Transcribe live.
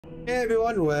Hey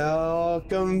everyone,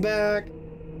 welcome back.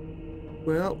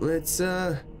 Well, let's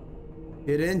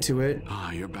get into it.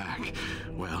 Ah, you're back.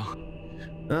 Well,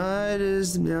 It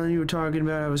is the man you were talking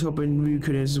about. I was hoping we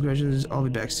could answer some questions. I'll be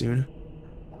back soon.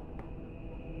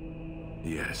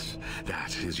 yes,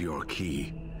 that is your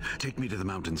key. Take me to the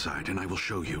mountainside and I will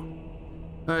show you.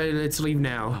 Alright, let's leave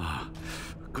now. Ah,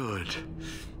 good.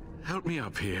 Help me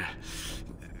up here.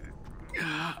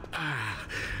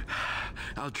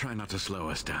 I'll try not to slow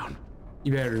us down.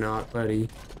 You better not, buddy.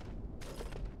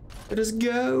 Let us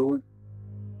go.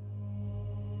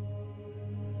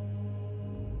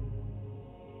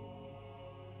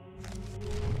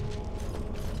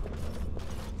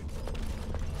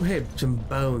 Oh, hey, some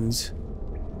bones.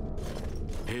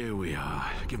 Here we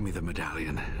are. Give me the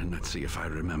medallion and let's see if I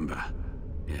remember.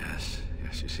 Yes,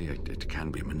 you see, it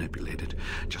can be manipulated.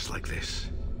 Just like this.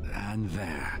 And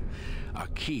there. A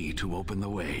key to open the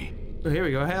way. Oh, here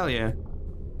we go. Hell yeah.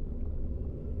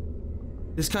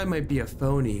 This guy might be a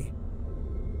phony.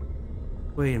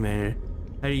 Wait a minute.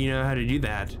 How do you know how to do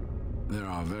that? There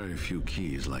are very few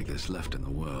keys like this left in the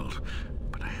world,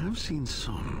 but I have seen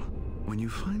some. When you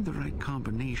find the right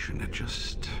combination, it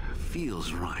just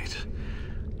feels right.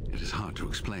 It is hard to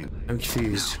explain. I'm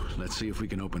confused. Now, let's see if we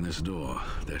can open this door.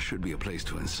 There should be a place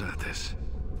to insert this.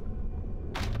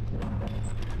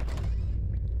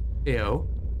 Ew.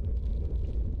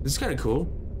 This is kind of cool.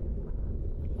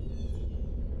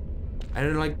 I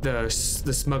didn't like the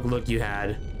smug look you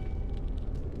had.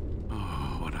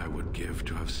 Oh, what I would give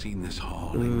to have seen this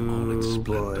hall in all its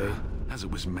splendor, as it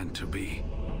was meant to be.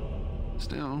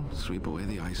 Still, sweep away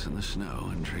the ice and the snow,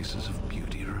 and traces of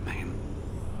beauty remain.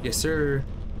 Yes, sir.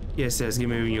 Yes, says give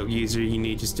me your user. You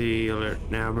need to stay alert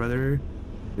now, brother.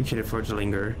 We can't afford to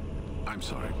linger. I'm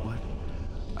sorry, what?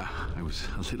 I was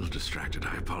a little distracted,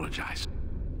 I apologize.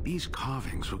 These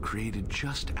carvings were created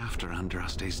just after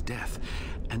Andraste's death,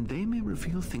 and they may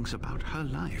reveal things about her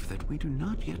life that we do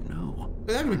not yet know.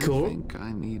 That'd be cool. I think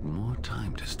I need more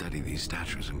time to study these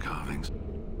statues and carvings.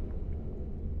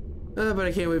 But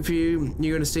I can't wait for you.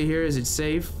 You're gonna stay here? Is it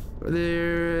safe?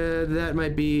 There, that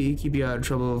might be keep you out of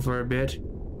trouble for a bit.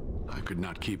 I could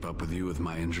not keep up with you with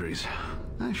my injuries.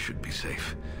 I should be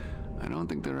safe. I don't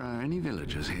think there are any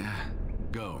villagers here.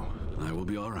 Go. I will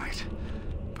be all right.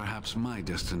 Perhaps my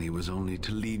destiny was only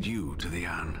to lead you to the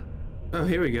Ain. Oh,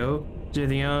 here we go. Is there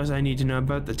anything else I need to know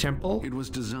about the temple? It was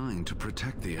designed to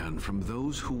protect the Ain from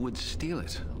those who would steal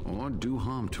it or do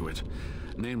harm to it,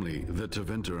 namely the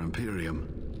Tevinter Imperium.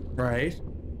 Right.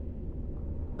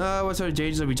 What sort of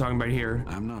dangers are we talking about here?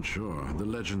 I'm not sure. The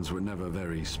legends were never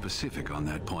very specific on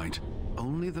that point.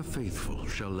 Only the faithful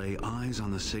shall lay eyes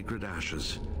on the sacred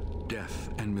ashes. Death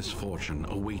and misfortune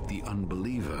await the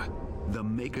unbeliever. The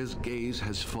Maker's gaze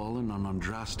has fallen on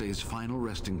Andraste's final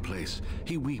resting place.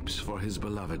 He weeps for his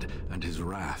beloved, and his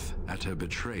wrath at her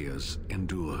betrayers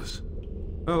endures.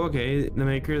 Oh, okay. The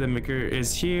Maker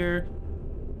is here.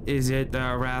 Is it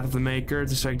the wrath of the Maker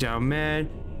to strike down men?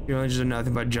 Your legends are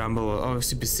nothing but jumble. Oh,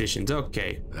 superstitions.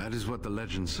 Okay. That is what the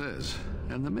legend says,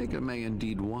 and the Maker may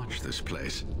indeed watch this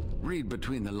place. Read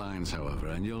between the lines, however,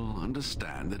 and you'll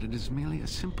understand that it is merely a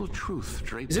simple truth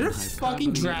draped Is it in a fucking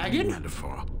hyperbole dragon? and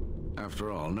metaphor.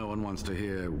 After all, no one wants to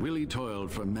hear Willie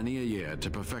toiled for many a year to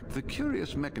perfect the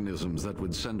curious mechanisms that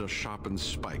would send a sharpened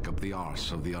spike up the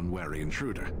arse of the unwary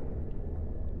intruder.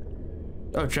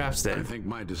 Oh, traps I then. think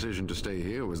my decision to stay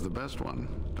here was the best one,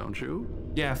 don't you?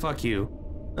 Yeah, fuck you.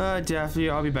 Daffy,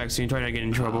 I'll be back soon. Try not to get in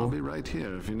I'll trouble. be right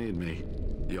here if you need me.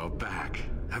 You're back.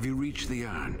 Have you reached the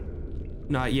Ain?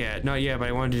 Not yet, but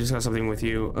I wanted to discuss something with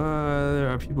you. There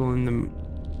are people in the...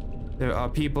 There are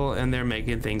people and they're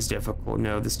making things difficult.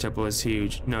 No, this temple is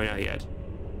huge. No, not yet.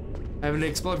 I haven't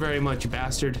explored very much, you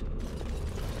bastard.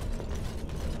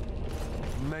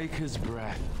 Maker's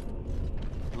breath.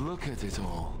 Look at it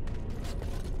all.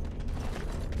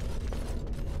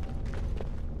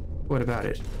 What about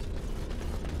it?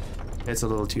 It's a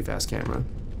little too fast camera.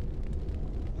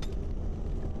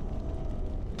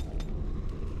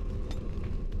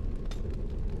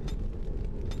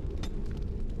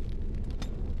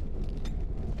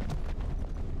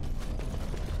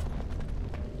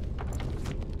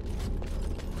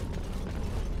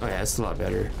 Oh yeah, it's a lot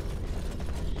better.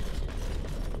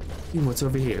 What's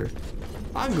over here?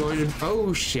 I'm going to...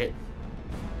 Oh shit.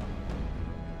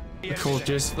 The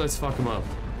cultists, let's fuck them up.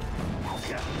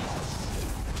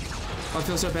 I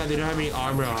feel so bad they don't have any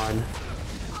armor on.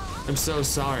 I'm so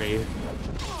sorry.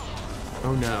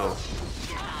 Oh no.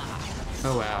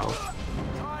 Oh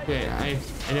wow. Okay,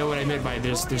 I know what I meant by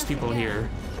there's people here.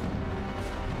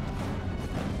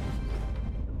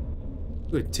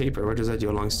 Ooh, a taper. What does that do?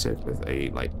 A long stick with a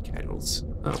light candles.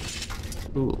 Oh.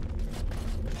 Cool.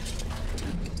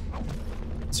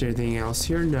 Is there anything else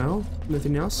here? No?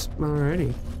 Nothing else?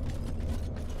 Alrighty.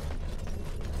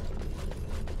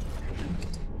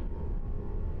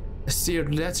 A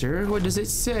sealed letter? What does it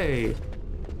say?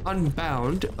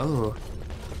 Unbound? Oh.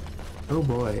 Oh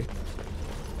boy.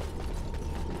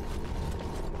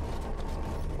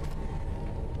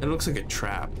 It looks like a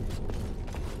trap.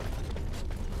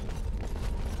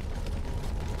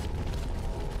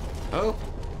 Oh,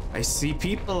 I see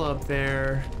people up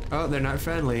there. Oh, they're not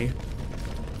friendly.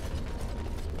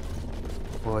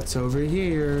 What's over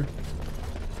here?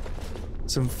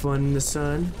 Some fun in the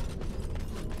sun.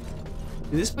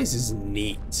 Dude, this place is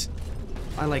neat.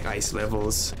 I like ice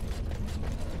levels.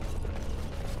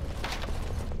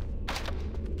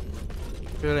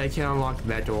 But I can't unlock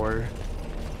that door.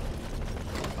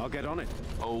 I'll get on it.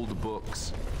 Old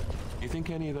books. You think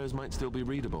any of those might still be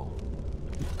readable?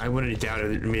 I wouldn't doubt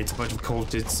it. I mean, it's a bunch of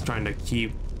cultists trying to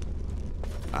keep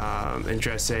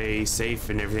Andresse safe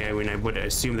and everything. I mean, I would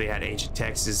assume they had ancient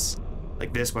texts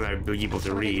like this one I'd be able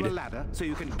to read. A ladder so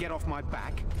you can get off my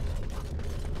back.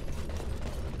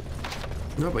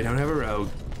 Nope, I don't have a rogue.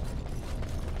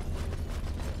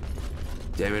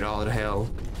 Damn it all to hell.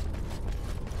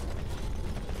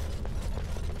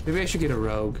 Maybe I should get a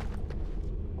rogue.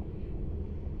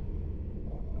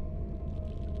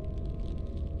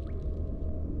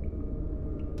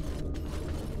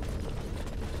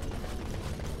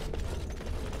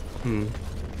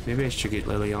 Maybe I should get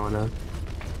Liliana.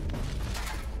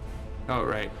 Oh,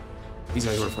 right. These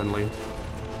guys were friendly.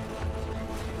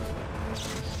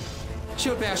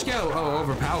 Shield bash, go! Oh,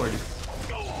 overpowered.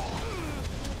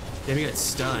 Damn, he got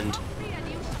stunned.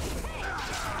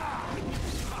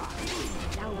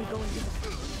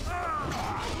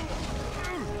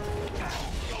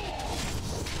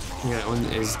 Yeah, that one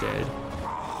is dead.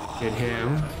 Get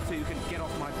him. So you can get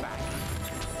off my back.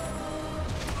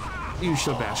 You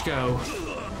shield bash, go.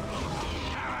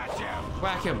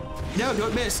 Whack him. No,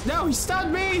 don't miss. No, he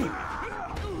stunned me!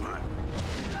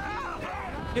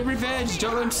 Get revenge,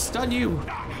 don't let him stun you.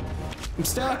 I'm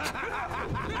stuck.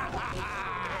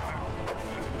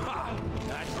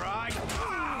 That's right.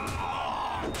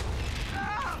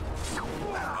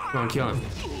 Come on, kill him.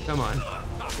 Come on.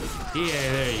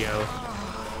 Yeah, there you go.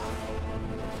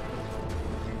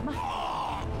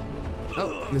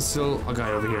 Oh, there's still a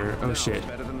guy over here. Oh shit.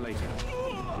 Better than later.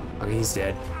 Okay, he's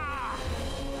dead.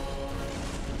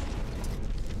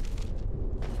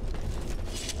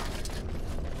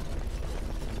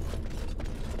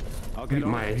 I'll get Eat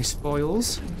on. my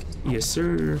spoils. Yes,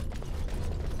 sir.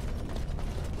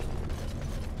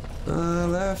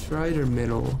 Left, right, or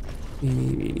middle?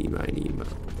 Eeny, meeny, miny, mo.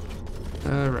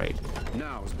 Alright.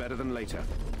 Now's better than later.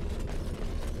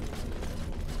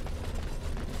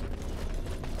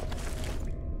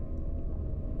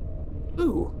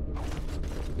 Ooh.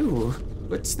 Ooh.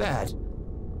 What's that?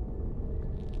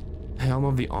 Helm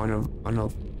of the Honor.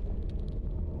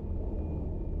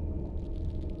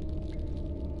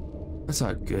 That's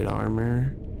not good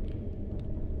armor.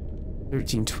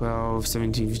 1312,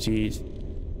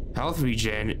 1750. Health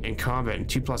regen and combat and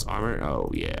 2+ armor. Oh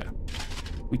yeah.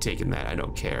 We taking that, I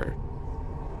don't care.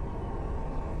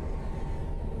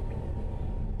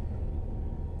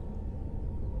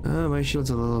 My shield's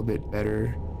a little bit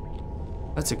better.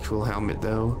 That's a cool helmet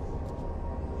though.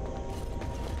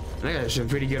 And I got some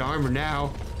pretty good armor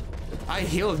now. I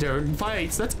healed during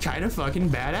fights. That's kind of fucking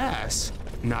badass.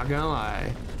 Not gonna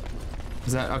lie.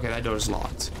 Is that okay? That door's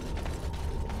locked.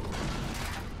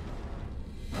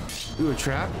 Ooh, a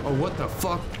trap? Oh, what the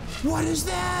fuck? What is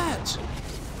that?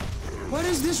 What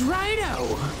is this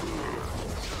rhino?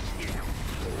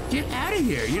 Get out of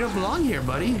here. You don't belong here,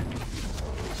 buddy.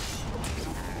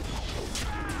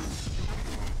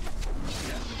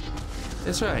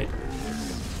 That's right.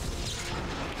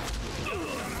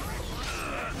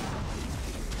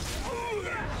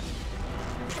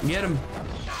 Get him.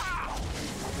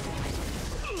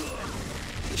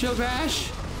 Shield bash.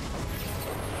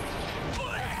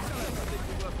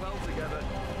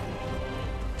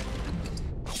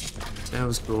 That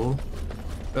was cool.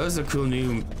 That was a cool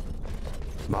new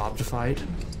mob to fight.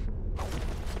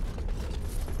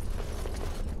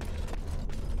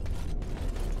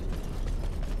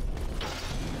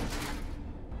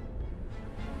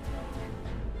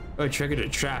 Oh, I triggered a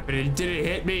trap and it didn't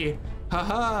hit me.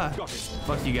 Haha.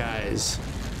 Fuck you guys.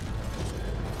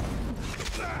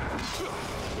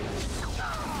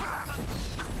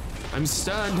 I'm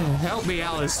stunned. Help me,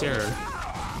 Alistair.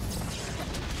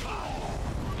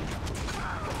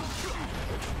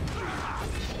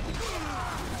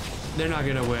 They're not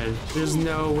gonna win. There's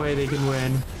no way they can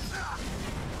win.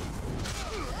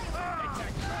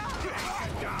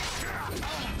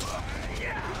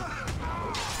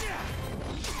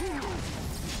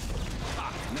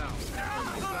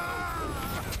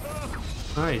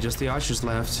 Alright, just the archers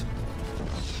left.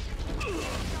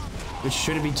 Which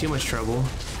shouldn't be too much trouble.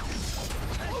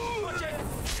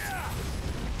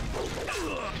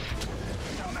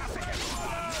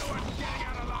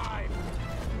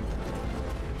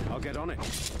 I'll get on it.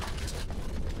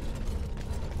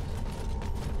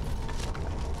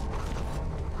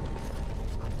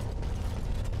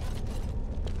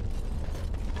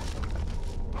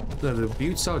 The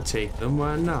buttes, I'll take them,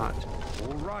 why not?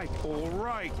 All right, all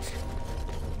right.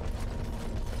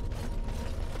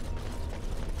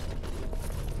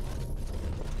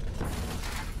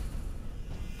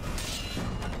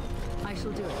 I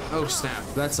shall do it. Oh snap,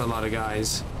 that's a lot of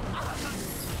guys.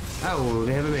 Oh,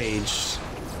 they have a mage.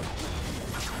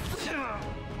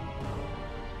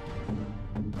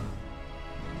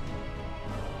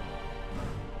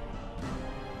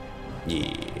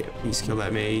 Yeah, please kill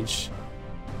that mage.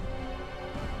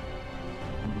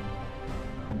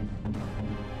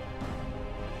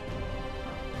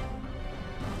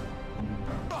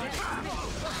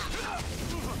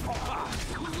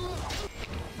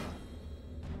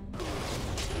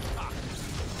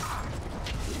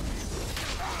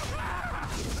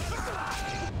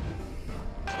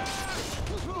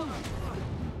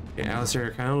 Okay,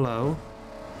 Alistair kind of low,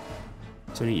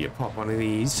 so we need to pop one of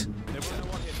these. Run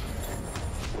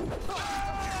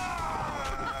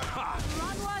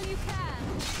while you can.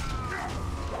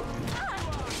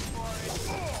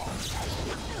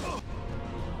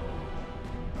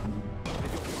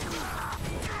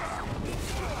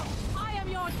 I am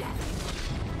your death.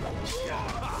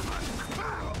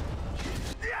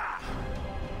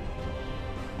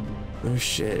 Oh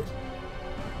shit.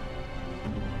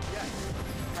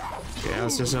 Okay,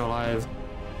 Alistair's still alive.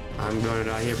 I'm going to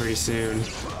die here pretty soon.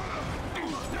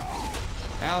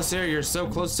 Alistair, you're so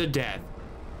close to death.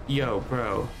 Yo,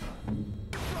 bro.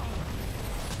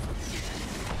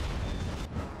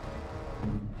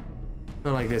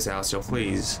 Not like this, Alistair,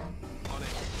 please.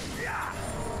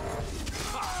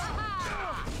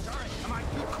 Am I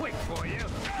too quick for you?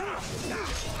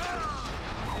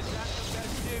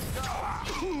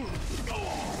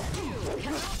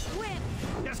 Win.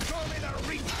 Just call me the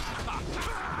Reaper.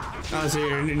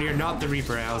 Alistair, you're not the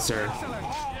Reaper, Alistair.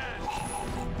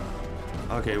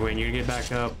 Okay, Wayne, you get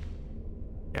back up.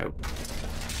 Yep.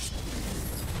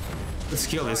 Let's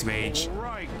kill this mage. All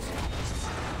right.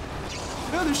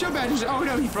 No, the show badges. Oh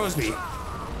no, he froze me.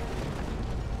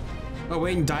 Oh,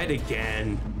 Wayne died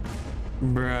again.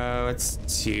 Bro, it's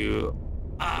too...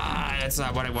 that's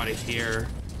not what I want to hear.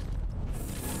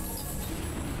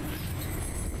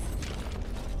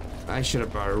 I should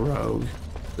have brought a rogue.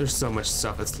 There's so much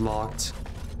stuff that's locked.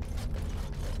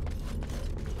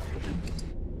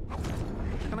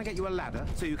 Can I get you a ladder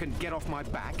so you can get off my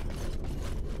back?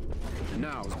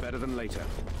 Now's better than later.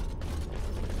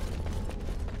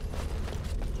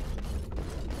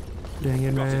 Dang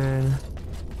it, man.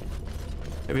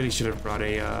 I really should have brought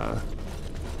a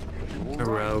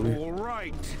rogue. All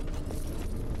right.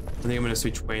 I think I'm gonna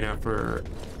switch Wayne out for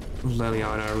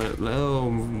Leliana. Oh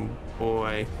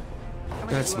boy,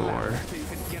 that's more. So you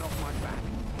can get off my back.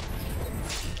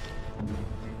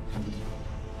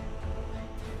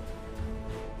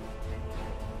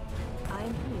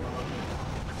 I'm here.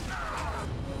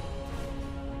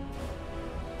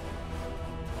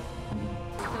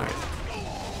 Alright.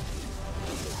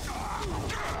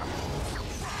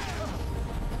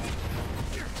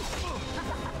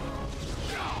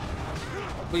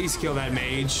 Please kill that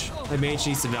mage. That mage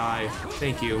needs to die.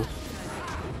 Thank you.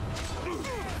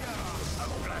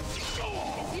 It's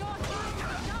your time to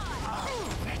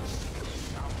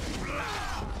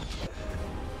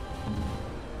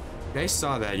die. I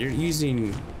saw that. You're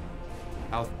using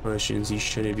health potions you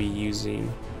shouldn't be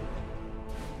using.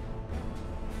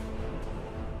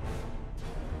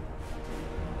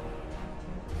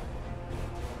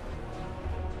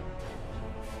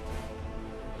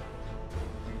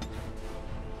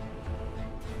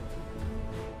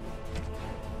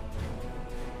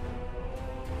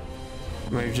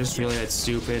 Am I just really that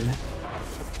stupid?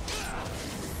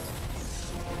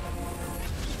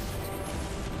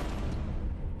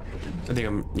 I think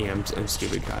I'm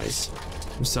stupid, guys.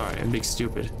 I'm sorry, I'm big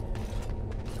stupid.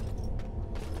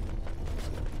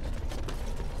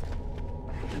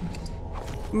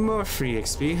 More free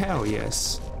XP, hell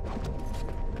yes.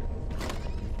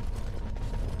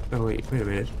 Oh wait a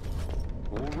minute.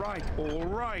 All right, all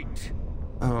right.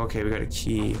 Oh, okay, we got a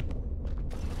key.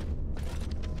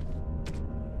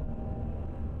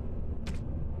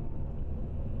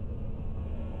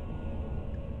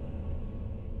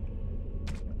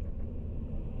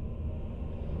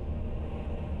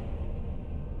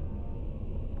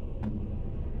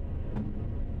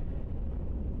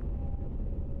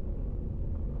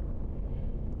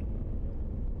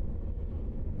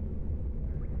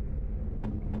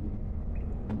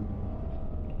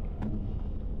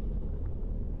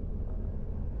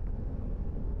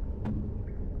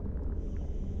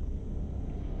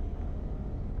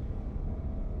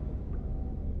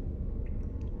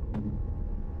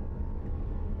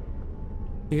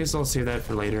 I guess I'll save that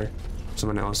for later.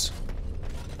 Someone else.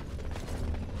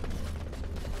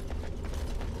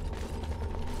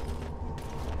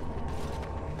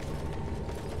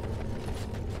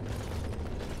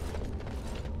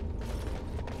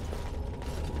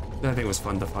 That thing was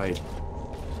fun to fight.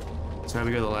 So now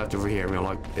we go to the left over here. We're gonna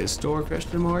lock this door,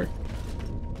 question mark?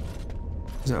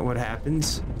 Is that what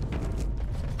happens?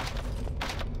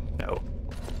 No.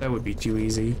 That would be too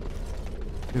easy.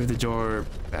 Move the door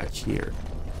back here.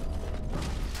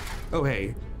 Oh,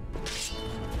 hey.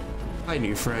 Hi,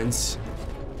 new friends.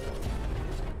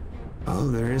 Oh,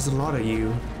 there is a lot of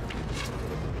you.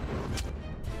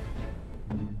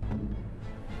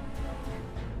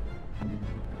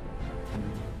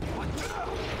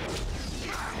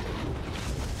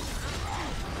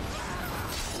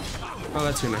 Oh,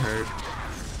 that's gonna hurt.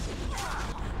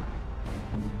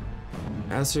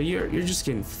 Alistair, you're just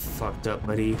getting fucked up,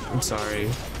 buddy. I'm sorry.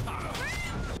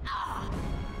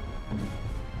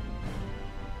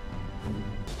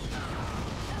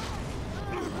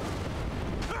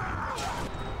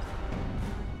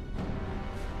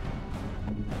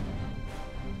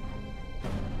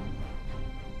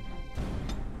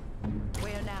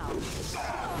 Where now?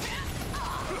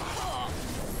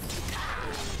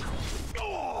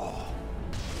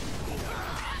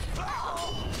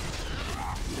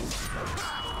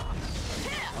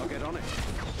 I'll get on it.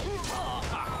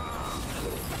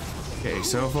 Okay,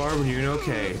 so far we're doing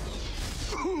okay.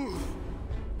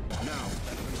 Now.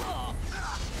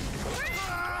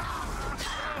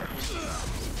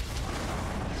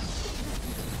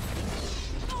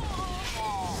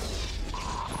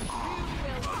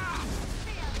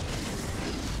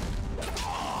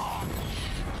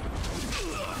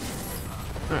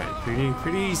 Alright,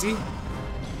 pretty easy.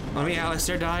 Oh, me,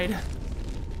 Alistair died.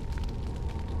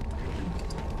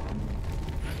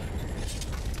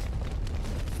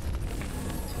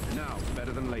 Now,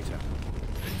 better than later.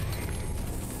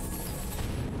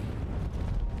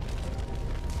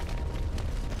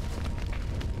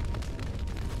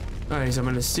 Alright, so I'm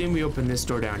gonna assume we open this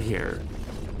door down here.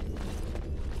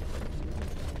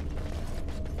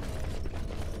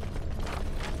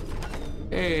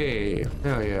 Hey,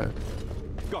 hell yeah.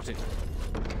 Got it.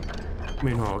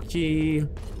 Main hall key.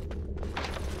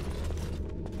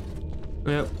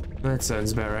 Yep, that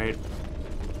sounds about right.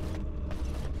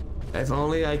 If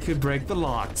only I could break the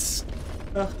locks.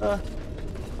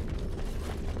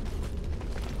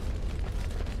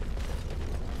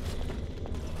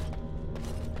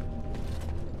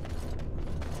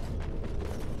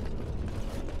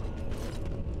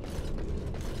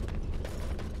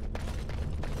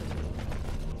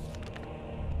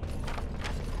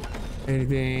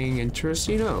 Anything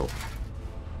interesting? No.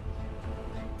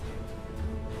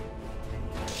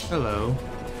 Hello.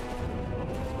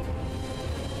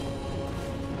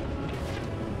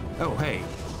 Oh, hey.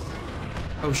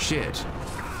 Oh, shit.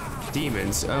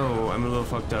 Demons. Oh, I'm a little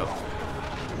fucked up.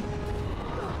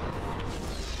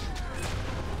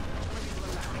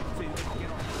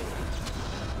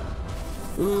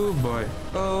 Ooh, boy.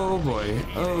 Oh, boy.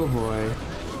 Oh, boy.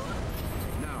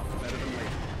 Now, better than later.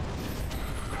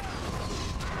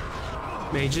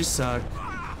 Mages suck.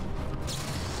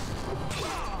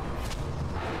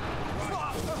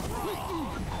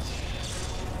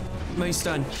 He's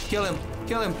stunned. Kill him.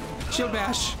 Kill him. Shield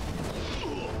bash.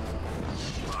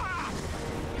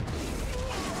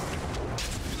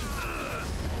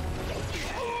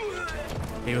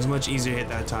 It was much easier to hit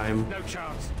that time. No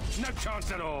chance. No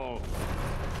chance at all.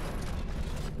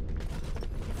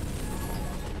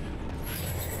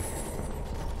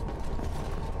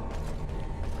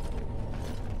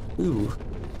 Ooh.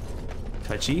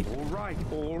 Touchy. All right,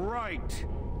 all right.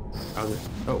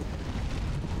 Oh.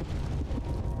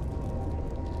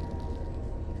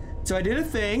 So I did a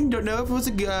thing. Don't know if it was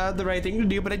the right thing to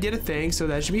do, but I did a thing, so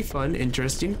that should be fun,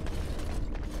 interesting.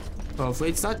 Hopefully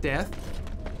it's not death.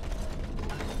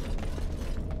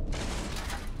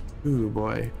 Ooh,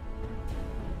 boy.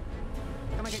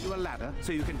 Can I get you a ladder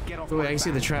so you can get off Oh, my wait, I can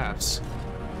see the back? traps.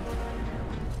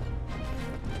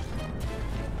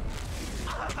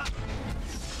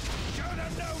 Show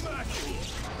them no mercy.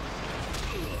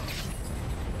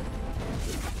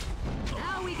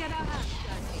 Now we get our hands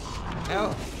dirty.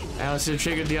 Oh, Alistair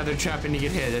triggered the other trap and you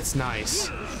get hit. That's nice.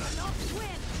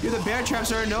 Dude, the bear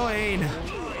traps are annoying.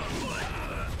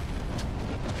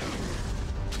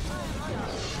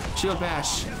 Shield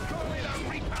bash.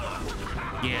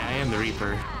 Yeah, I am the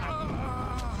Reaper.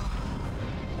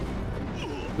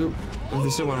 Oop,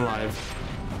 there's still one alive.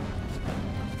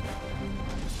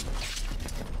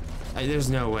 There's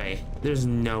no way. There's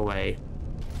no way.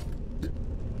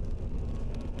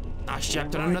 I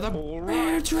stepped on another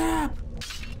bear trap.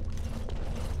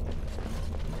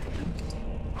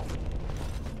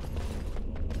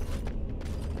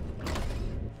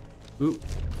 Oop,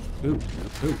 oop,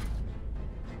 oop.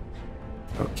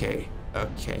 Okay,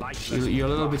 okay. You're a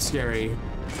little bit scary.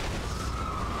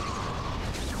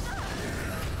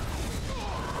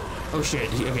 Oh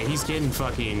shit, okay, he's getting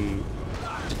fucking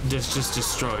just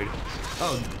destroyed.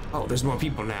 Oh, there's more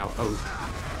people now. Oh.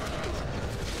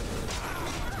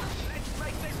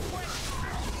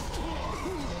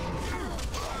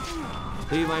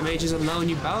 Leave my mages alone,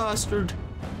 you bastard.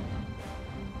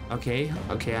 Okay,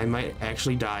 okay, I might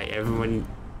actually die. Everyone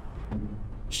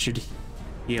should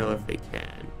heal if they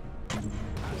can.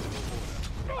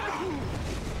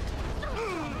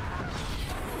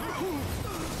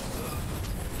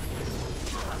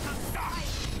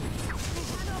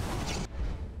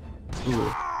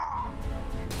 Ooh.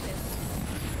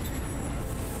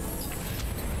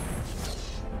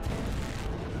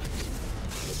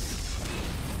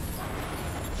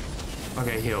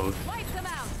 Okay, healed.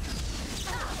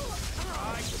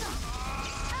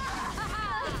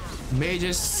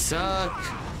 Mages suck.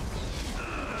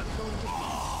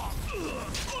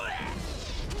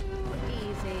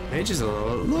 Mage is a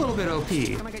little bit OP.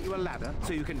 Can I get you a ladder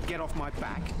so you can get off my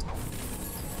back?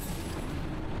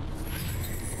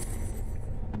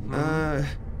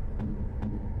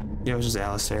 Yeah, it was just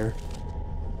Alistair.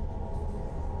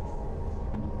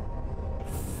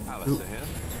 Alistair here.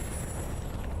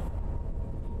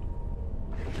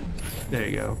 There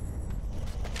you go.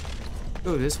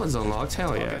 Oh, this one's unlocked.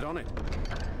 Hell yeah. Get on it.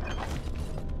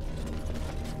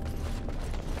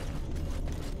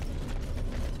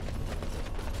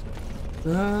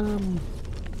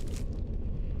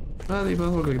 Well, they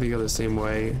both look like they go the same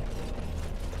way.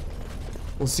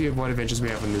 We'll see what adventures we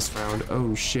have in this round.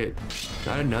 Oh shit.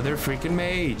 Not another freaking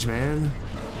mage, man.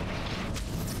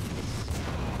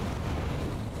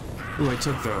 Ooh, I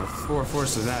took the 4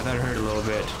 force of that. That hurt a little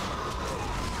bit.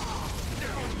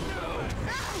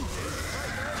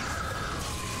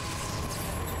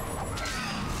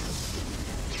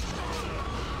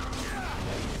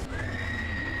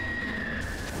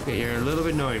 Okay, you're a little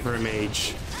bit annoying for a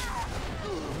mage.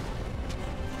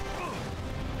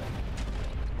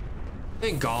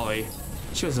 Thank golly.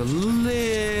 She was a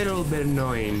little bit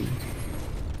annoying.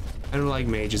 I don't like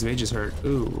mages. Mages hurt.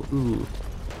 Ooh, ooh.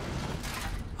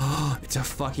 Oh, it's a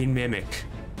fucking mimic.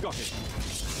 Got it.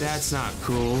 That's not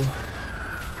cool.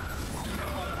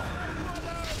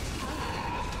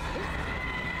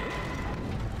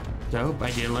 Nope,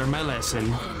 I didn't learn my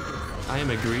lesson. I am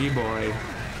a greedy boy.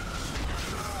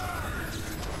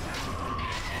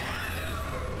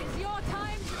 It's your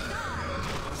time to die.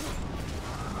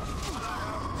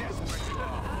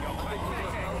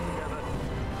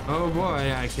 Oh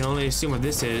boy, I can only assume what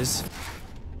this is.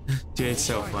 Dude, it's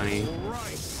so funny.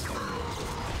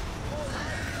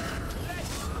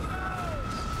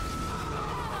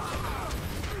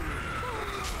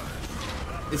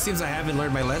 It seems I haven't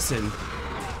learned my lesson.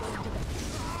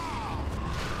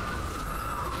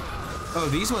 Oh,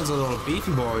 these ones are little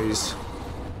beefy boys.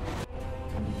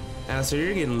 So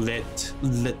you're getting lit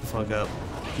the fuck up,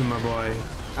 my boy.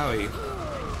 Owie.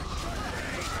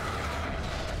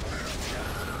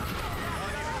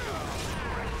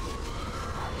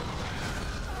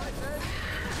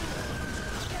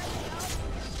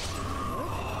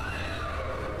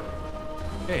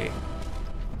 Hey.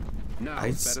 Now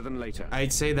it's better than later.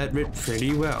 I'd say that went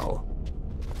pretty well.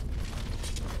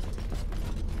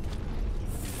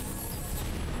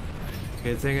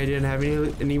 Good thing I didn't have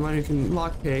anyone who can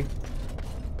lockpick.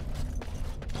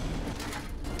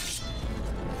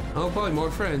 Oh boy,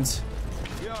 more friends.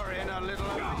 You're in a little.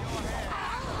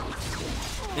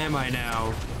 Am I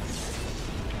now?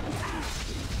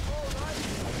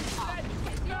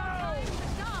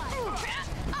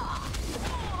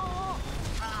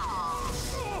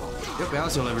 Yep, I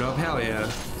also leveled up. Hell yeah.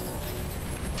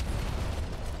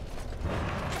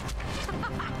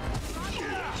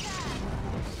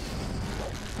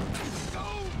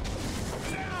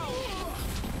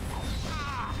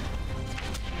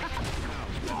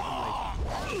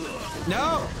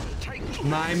 No!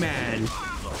 My man.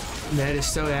 That is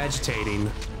so agitating.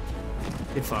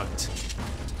 Get fucked.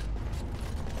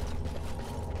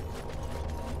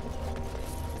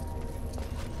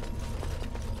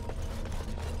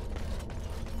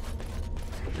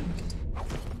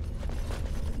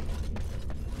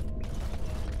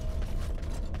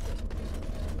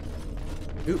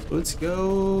 Oop, let's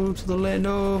go to the land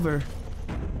over.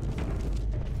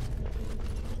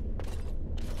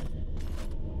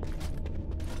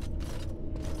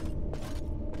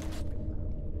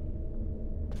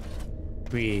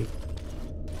 We.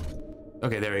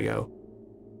 Okay, there we go.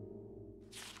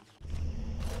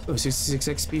 Oh, 66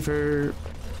 XP for.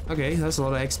 Okay, that's a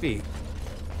lot of XP.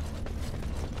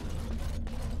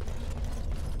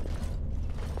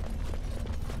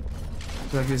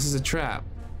 Looks like this is a trap.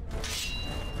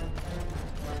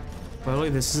 Clearly,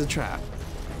 this is a trap.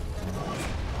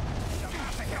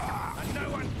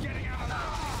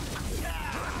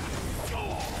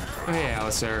 Oh, hey,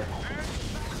 Alistair.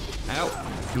 Ow,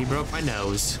 he broke my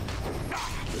nose.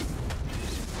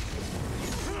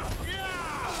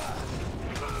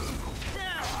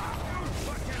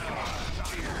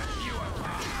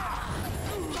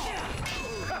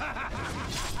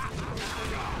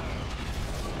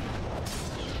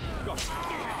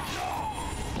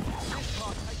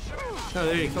 Oh,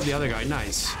 there you killed the other guy.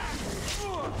 Nice.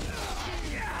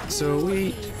 So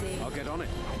I'll get on it.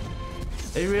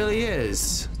 it really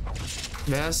is.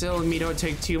 Vasil and me don't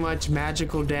take too much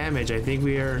magical damage. I think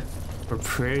we're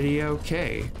pretty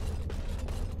okay.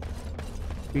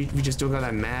 We just don't got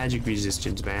that magic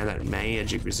resistance, man. That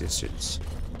magic resistance.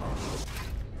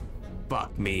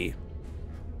 Fuck me.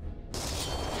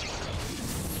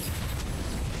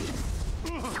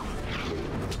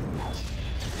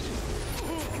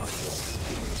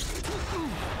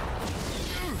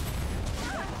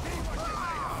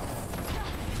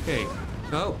 Okay.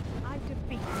 Oh.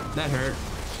 That hurt.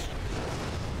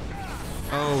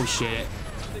 Oh shit.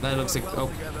 That looks like.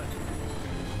 Oh.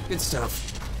 Good stuff.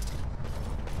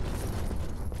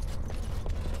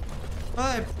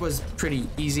 Well, that was pretty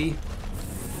easy.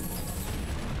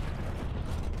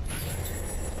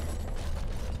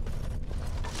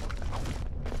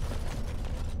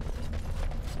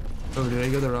 Oh, did I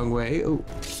go the wrong way? Oh.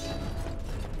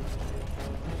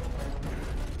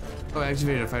 Oh, I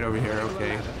activated a fight over here.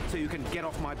 Okay. So you can get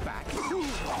off my back.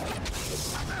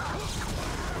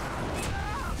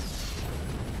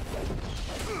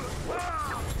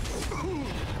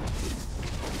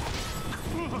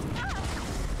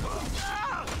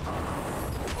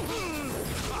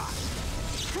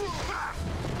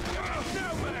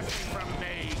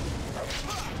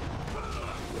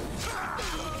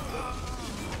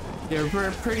 Yeah,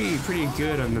 we're pretty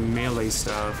good on the melee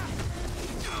stuff.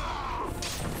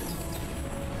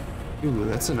 Ooh,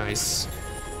 that's a nice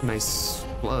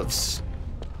gloves.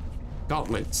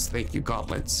 Gauntlets, thank you,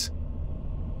 gauntlets.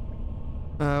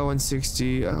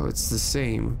 160, oh, it's the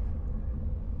same.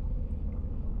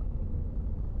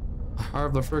 Heart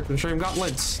of the freaking stream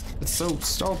gauntlets. It's so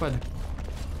stupid.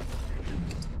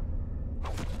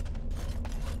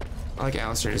 I like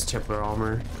Alistair and his Templar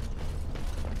armor.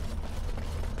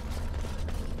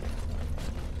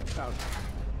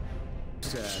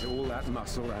 All that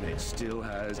muscle and it still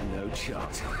has no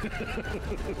chance.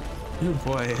 Oh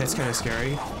boy, that's kind of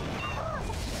scary.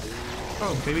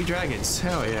 Oh, baby dragons,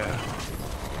 hell yeah.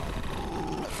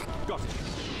 Got it.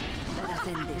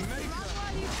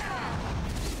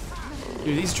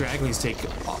 Dude, these dragons take.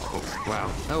 Oh,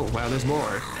 wow. Oh, wow, there's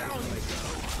more.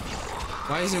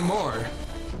 Why is there more?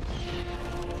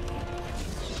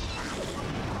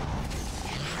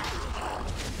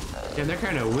 Yeah, they're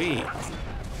kind of weak.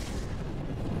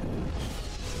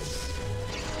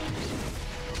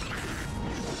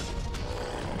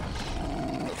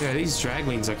 Yeah, these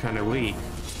draglings are kind of weak.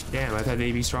 Damn, I thought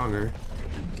they'd be stronger.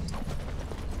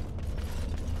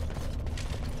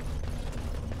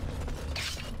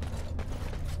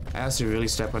 Alistair really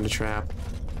stepped on the trap.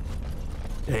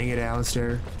 Dang it,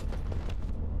 Alistair.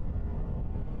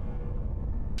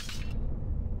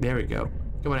 There we go.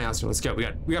 Come on, Alistair, let's go.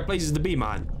 We got places to be,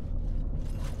 man.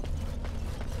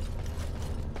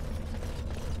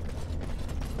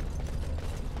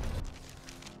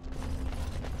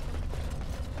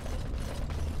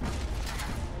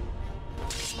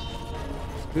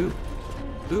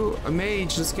 Ooh, a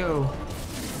mage, let's go.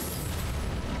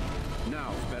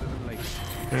 Now it's better than later.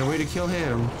 And a way to kill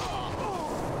him.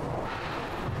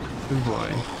 Good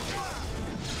boy.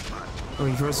 Oh,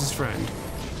 he throws his friend.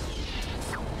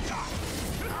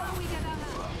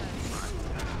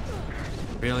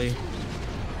 Really?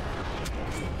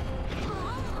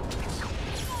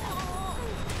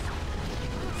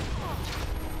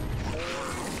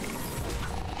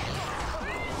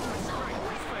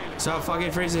 Stop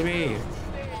fucking freezing me.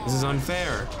 This is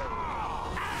unfair.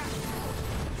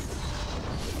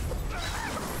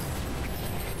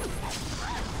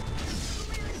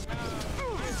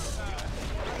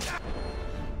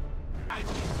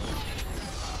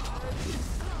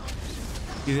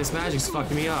 Dude, this magic's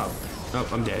fucking me up. Oh,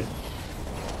 I'm dead.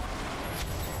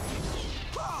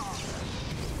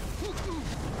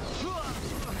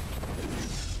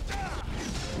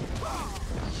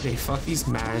 Hey, fuck these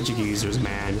magic users,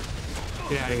 man.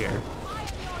 Get out of here.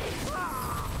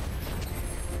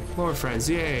 More friends,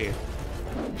 yay.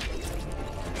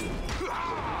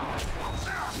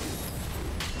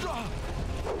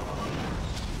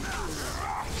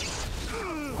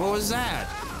 What was that?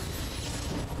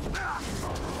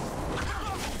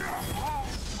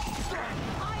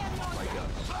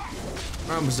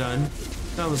 We're almost done.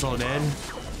 We're almost all dead.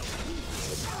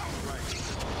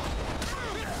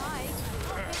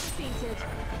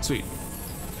 Sweet.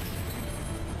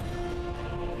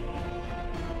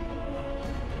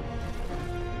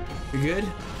 We good?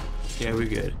 Yeah, we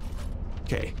good.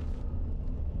 Okay.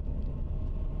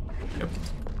 Yep.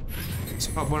 Let's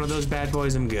pop one of those bad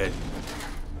boys, I'm good.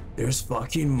 There's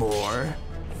fucking more.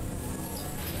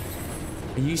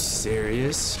 Are you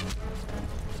serious?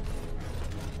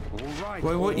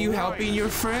 Why weren't you helping your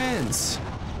friends?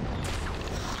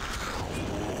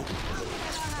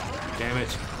 Damn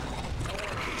it.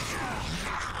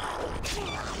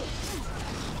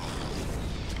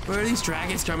 Where are these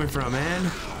dragons coming from, man?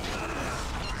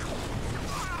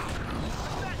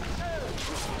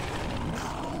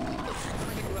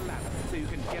 So you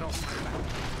can get off my back.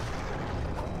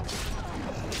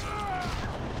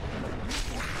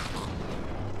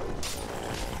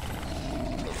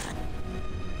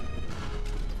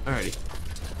 Alrighty.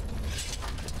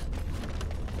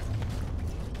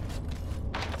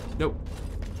 Nope.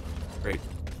 Great.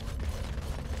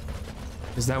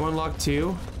 Is that one locked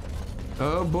too?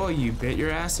 Oh boy, you bet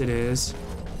your ass it is.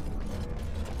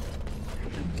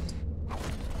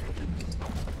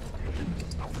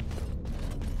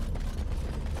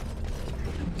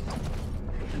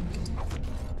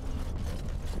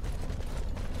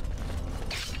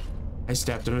 I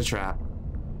stepped on a trap.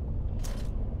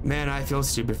 Man, I feel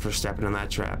stupid for stepping on that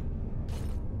trap.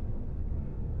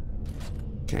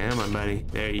 Come on, buddy.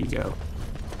 There you go.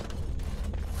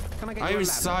 I even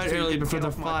saw it earlier before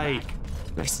the fight.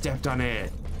 I stepped on it.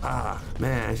 Ah,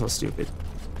 man, I feel stupid.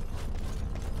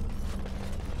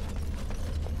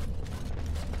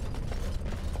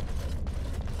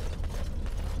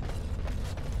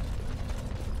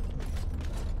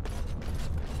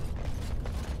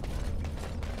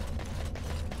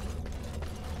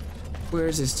 Where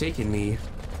is this taking me?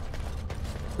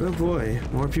 Oh boy,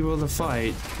 more people to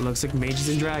fight. Looks like mages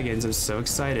and dragons. I'm so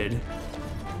excited.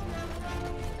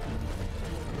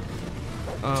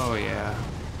 Oh yeah.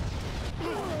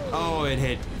 Oh, it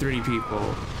hit 3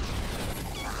 people.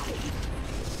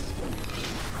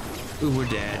 Ooh, we're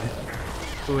dead.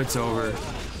 Ooh, it's over.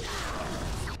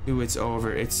 Ooh, it's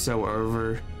over. It's so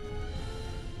over.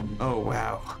 Oh,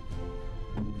 wow.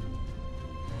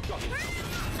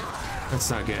 That's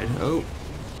not good. Oh.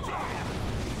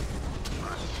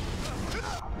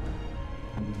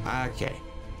 Okay.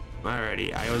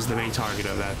 Alrighty, I was the main target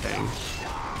of that thing.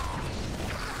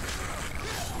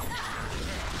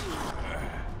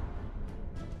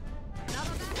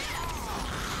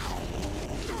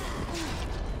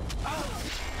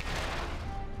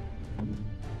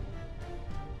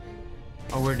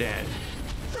 Oh, we're dead.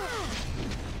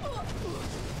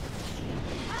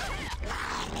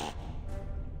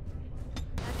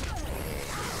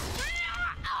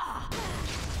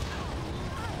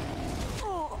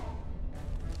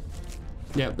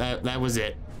 Yep, that was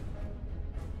it.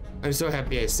 I'm so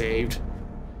happy I saved.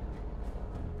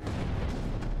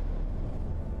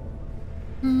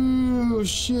 Oh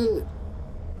shit.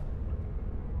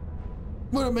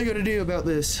 What am I gonna do about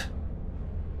this?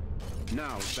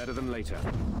 Now is better than later.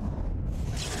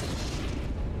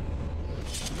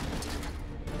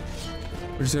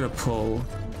 We're just gonna pull.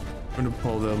 I'm gonna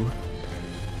pull them.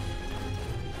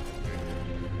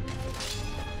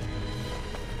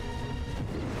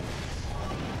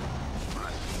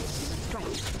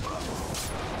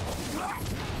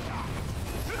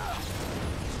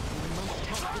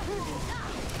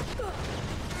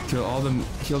 Kill all them.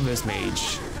 Kill this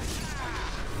mage.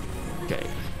 Okay,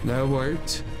 that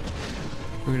worked.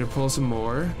 We're gonna pull some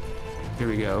more. Here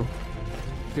we go.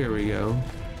 Here we go.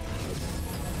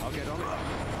 I'll get on it.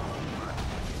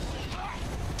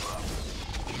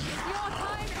 Your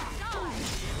time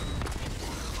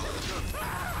to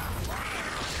die.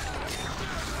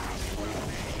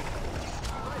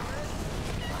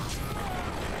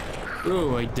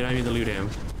 Ooh, I did not mean to loot him.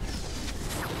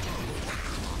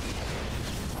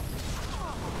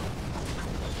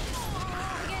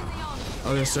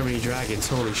 Oh, there's so many dragons.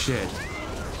 Holy shit.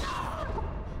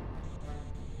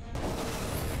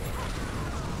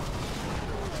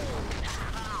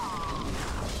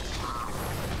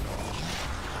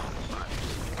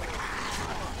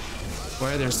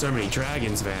 Why are there so many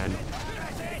dragons, man?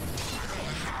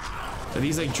 Are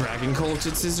these like dragon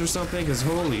cultists or something? Because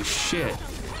holy shit.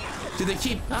 Dude, they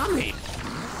keep coming.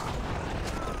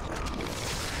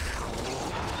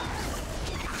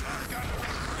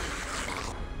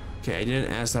 Okay, I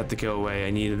didn't ask that to go away.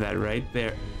 I needed that right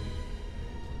there.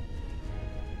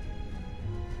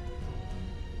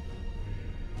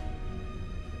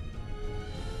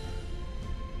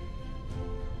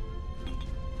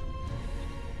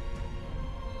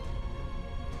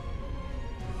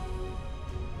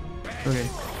 Okay.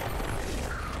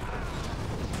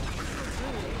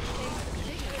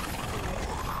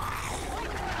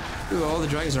 Ooh, all the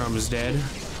dragons are almost dead.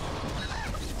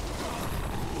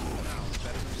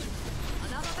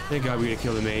 Thank God we're gonna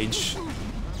kill the mage.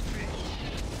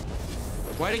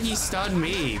 Why did he stun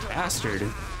me, bastard?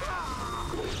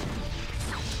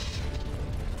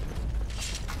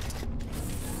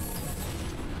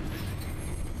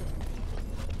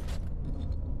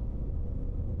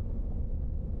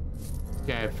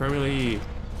 Okay, I permanently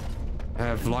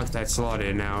have locked that slot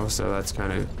in now, so that's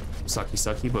kind of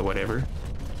sucky, but whatever.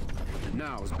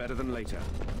 Now is better than later.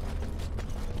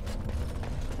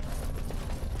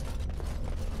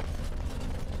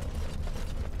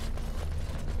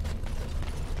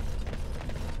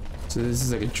 So this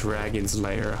is like a dragon's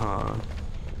lair, huh?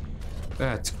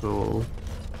 That's cool.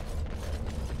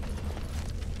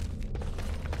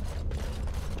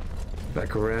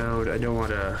 Back around. I don't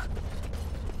want to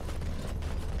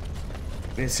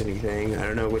miss anything. I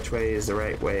don't know which way is the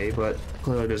right way, but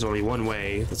clearly there's only one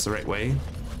way that's the right way.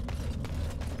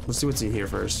 Let's see what's in here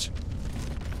first.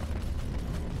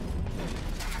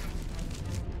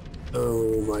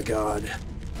 Oh my god.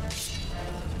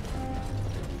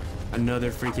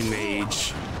 Another freaking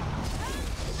mage.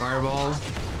 Fireball.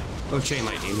 Oh, chain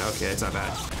lightning. Okay, that's not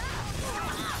bad.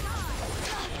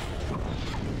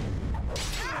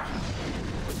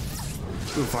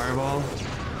 Ooh, fireball.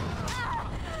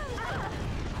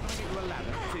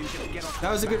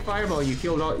 That was a good fireball. You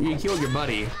killed your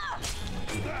buddy.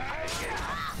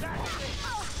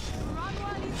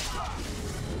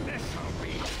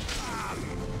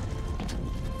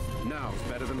 Now is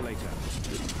better than later.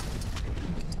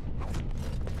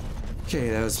 Okay,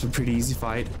 that was a pretty easy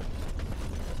fight.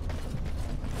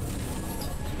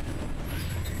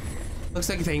 Looks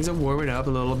like things are warming up a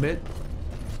little bit.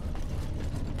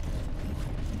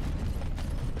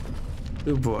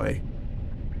 Oh boy.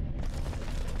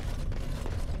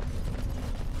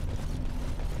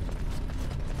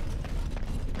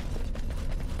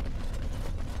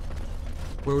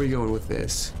 Where are we going with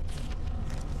this?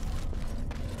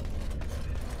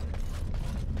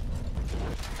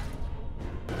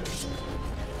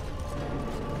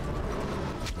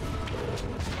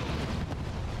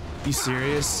 You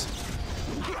serious?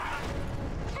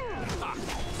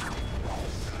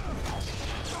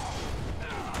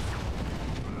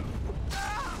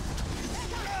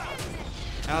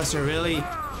 Alistair, really?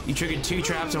 You triggered 2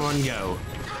 traps in one go.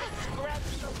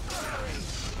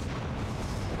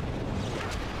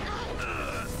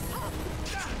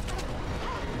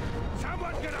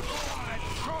 Someone's gonna fall on it.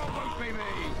 Sure won't be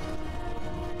me.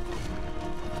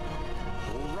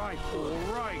 All right, all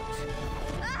right.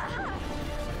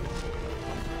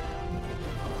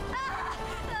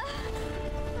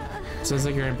 Sounds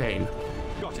like you're in pain.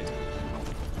 Got it.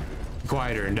 Be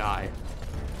quieter and die.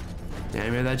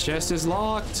 Damn it, that chest is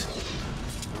locked.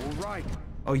 All right.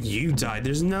 Oh, you died.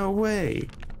 There's no way.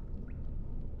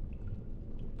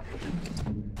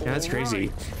 Yeah, that's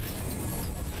crazy.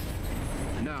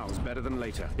 Now is better than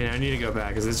later. Yeah, I need to go back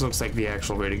because this looks like the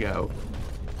actual way to go.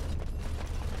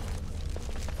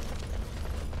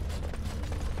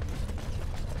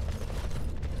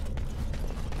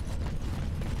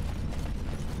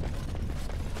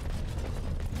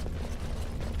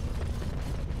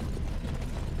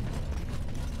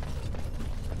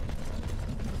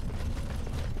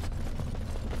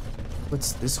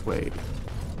 What's this way?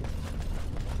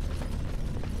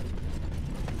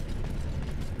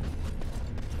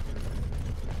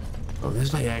 Oh,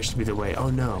 this might actually be the way. Oh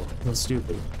no, I'm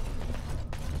stupid.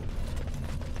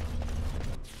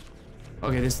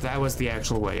 Okay, that was the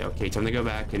actual way. Okay, time to go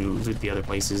back and loot the other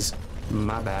places.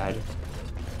 My bad.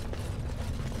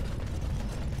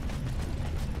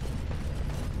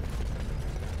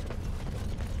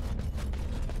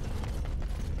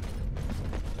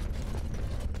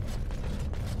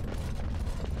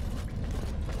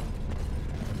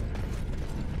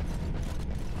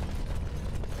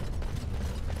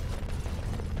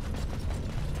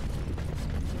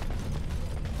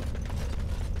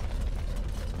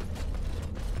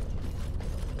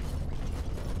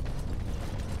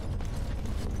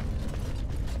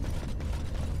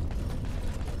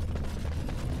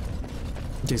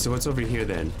 Okay, so what's over here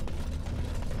then?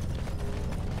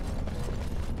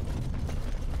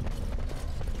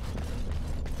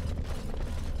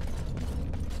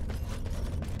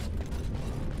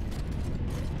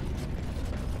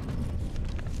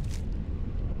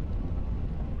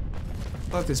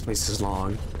 Fuck, this place is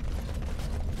long.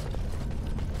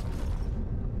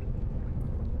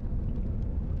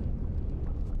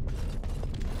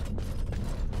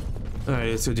 Alright,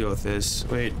 let's go deal with this.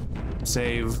 Wait,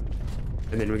 save,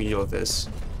 and then we can deal with this.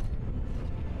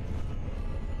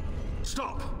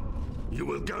 Stop! You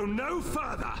will go no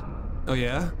further! Oh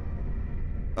yeah?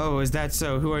 Oh, is that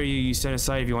so? Who are you? You stand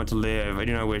aside if you want to live. I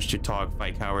do not wish to talk,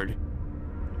 fight coward.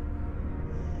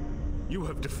 You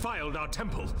have defiled our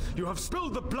temple. You have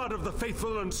spilled the blood of the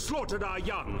faithful and slaughtered our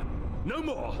young. No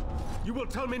more. You will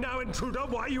tell me now, intruder,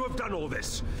 why you have done all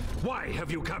this. Why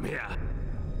have you come here?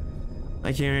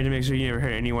 I came here to make sure you never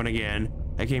hurt anyone again.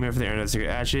 I came here for the Urn of Sacred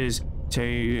Ashes. To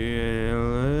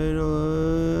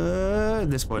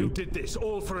this You one. did this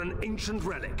all for an ancient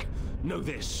relic. Know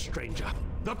this, stranger.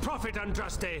 The prophet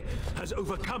Andraste has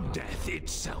overcome death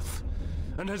itself,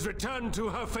 and has returned to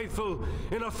her faithful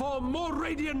in a form more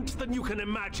radiant than you can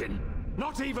imagine.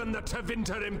 Not even the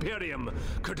Tevinter Imperium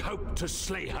could hope to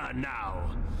slay her now.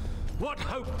 What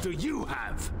hope do you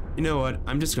have? You know what?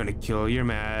 I'm just gonna kill. You're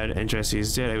mad. Andraste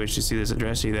is dead. I wish to see this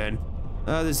Andraste then.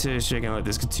 This is shaking. Let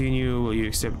this continue. Will you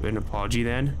accept an apology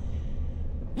then?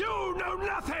 You know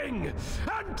nothing!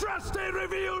 Andraste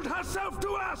revealed herself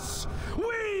to us!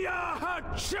 We are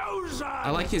her chosen!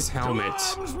 I like his helmet.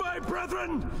 To arms, my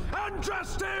brethren!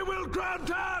 Andraste will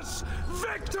grant us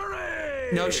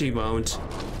victory! No, she won't.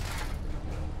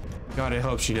 God, I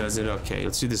hope she doesn't. Okay,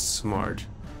 let's do this smart.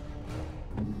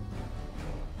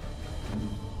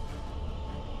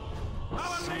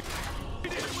 Our lady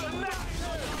will not-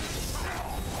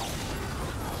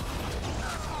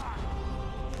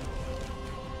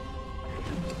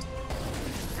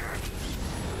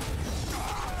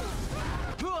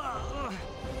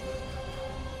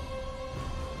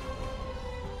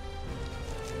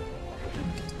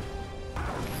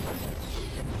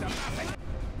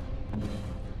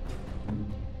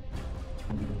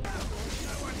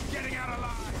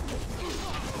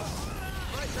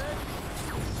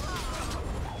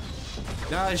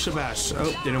 Ah, shabash. Oh,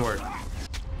 didn't work.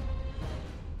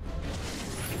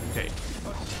 Okay.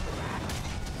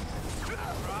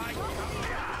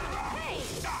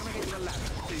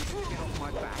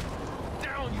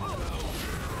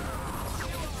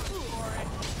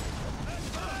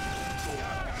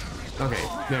 Okay,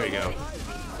 there we go.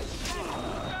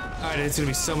 Alright, it's gonna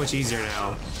be so much easier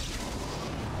now.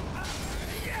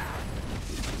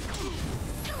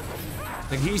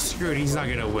 Like, he's screwed, he's not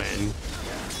gonna win.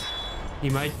 He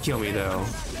might kill me though.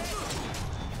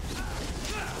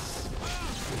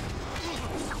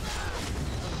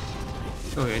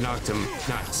 Okay, knocked him.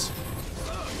 Nice.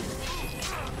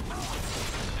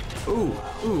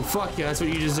 Ooh, fuck yeah, that's what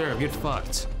you deserve. Get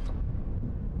fucked.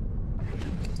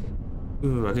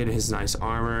 Ooh, I get his nice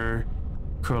armor.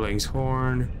 Curling's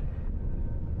horn.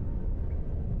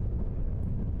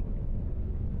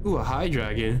 Ooh, a high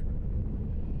dragon.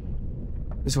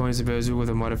 This one is available with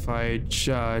a modified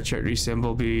charity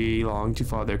symbol belonged to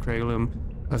Father Craiglim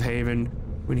of Haven.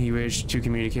 When he wished to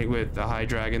communicate with the high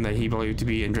dragon that he believed to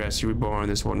be Andraste reborn,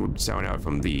 this one would sound out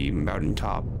from the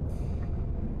mountaintop.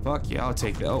 Fuck yeah, I'll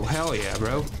take that. Oh, hell yeah,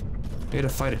 bro. I gotta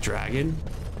fight a dragon?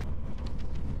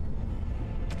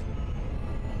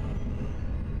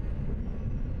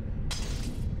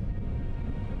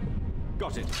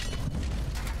 Got it.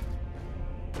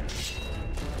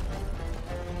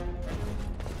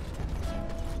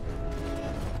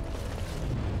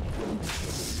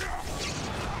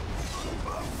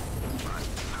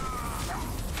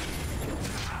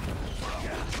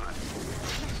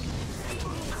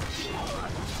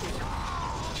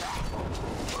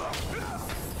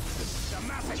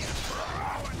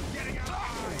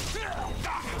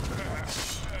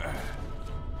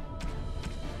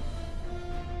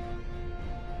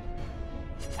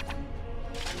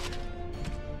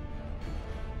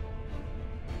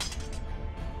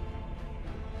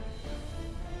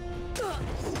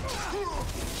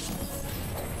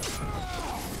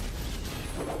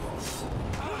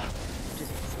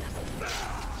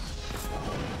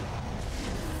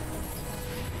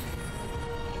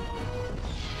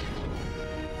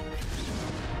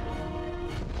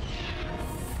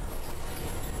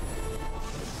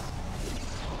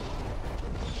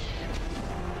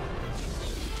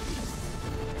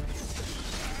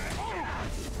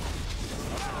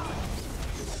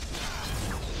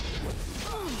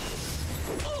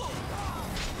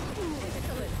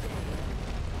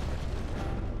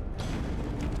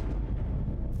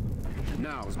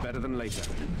 Now's better than later.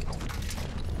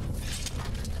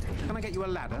 Can I get you a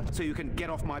ladder so you can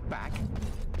get off my back?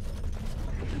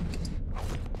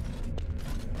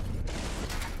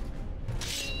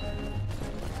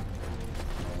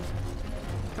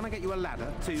 Can I get you a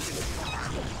ladder so you can...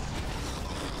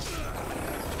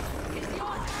 It's your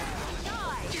turn.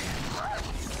 Die.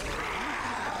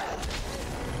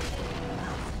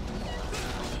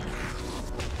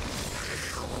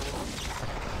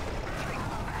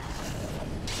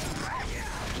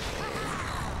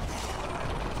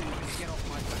 Get off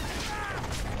my back.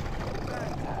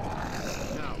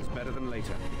 Now's better than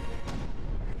later.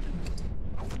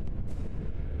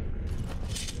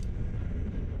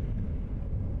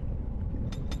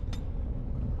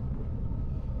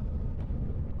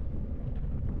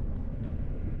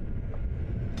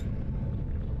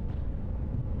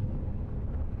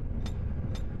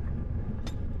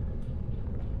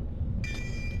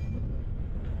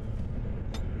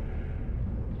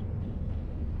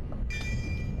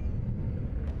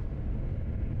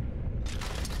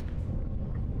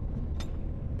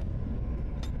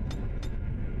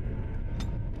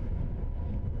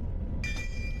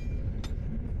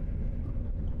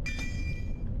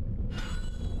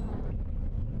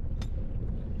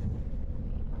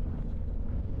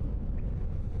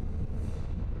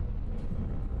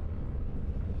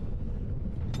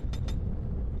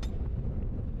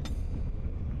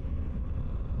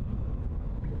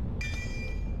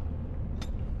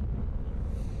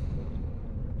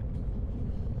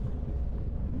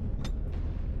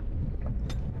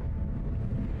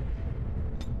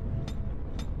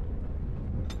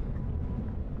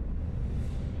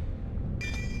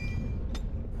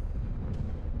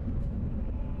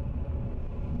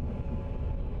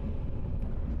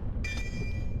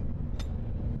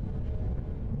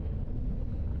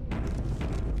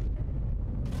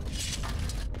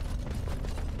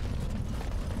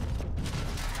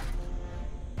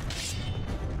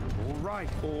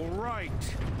 All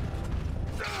right.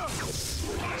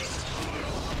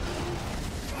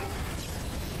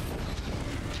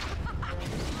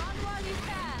 Run while you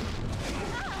can.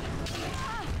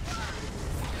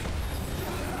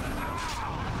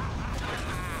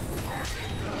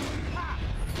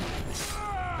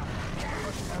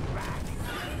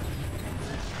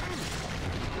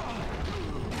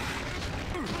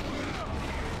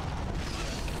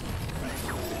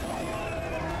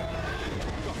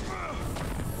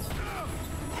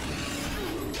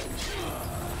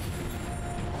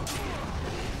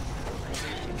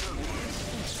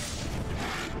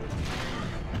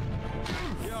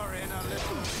 You're in a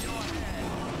little your head.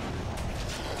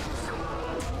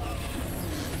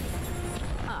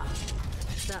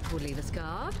 That will leave us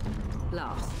guard.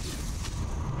 Last.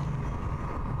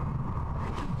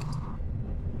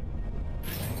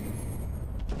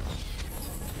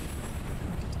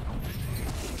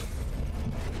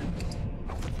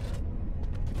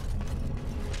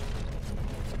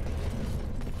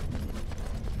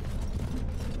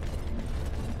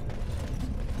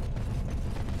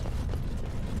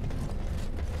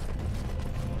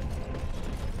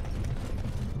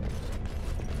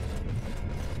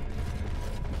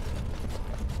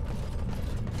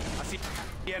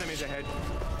 The enemies ahead.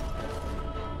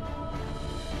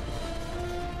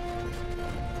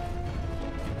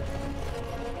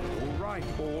 All right,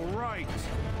 all right.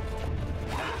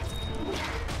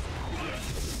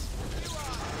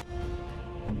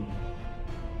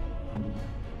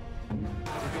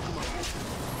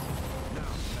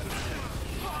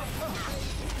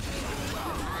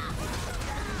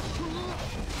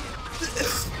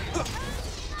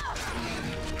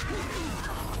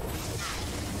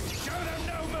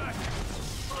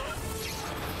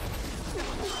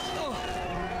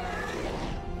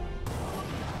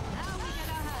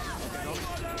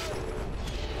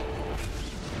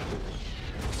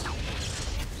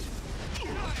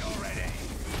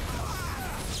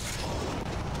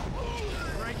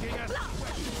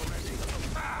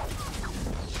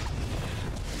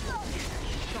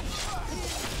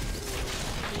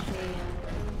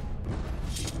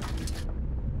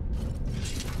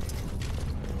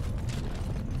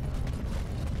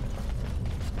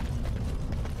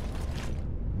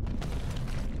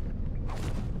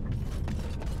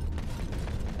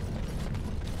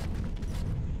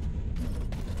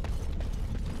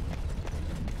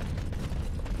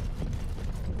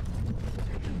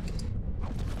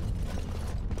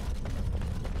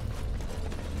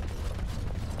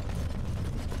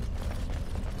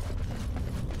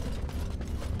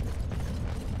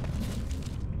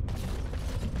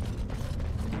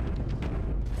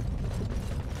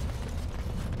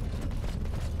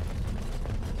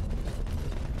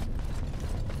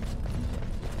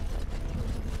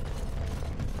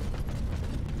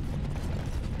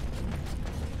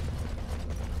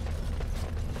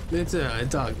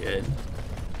 It's all good.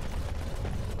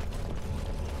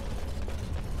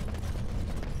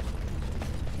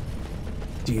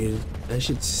 Dude, that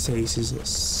shit tastes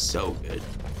so good.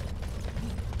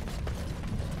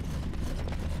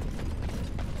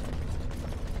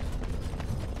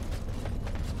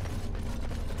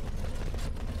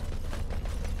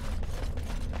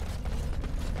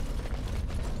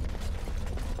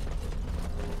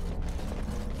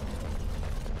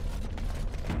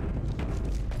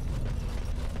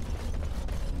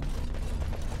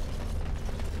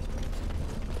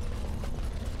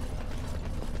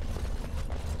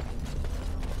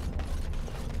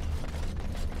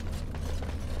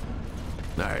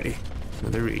 Alrighty,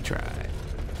 another retry.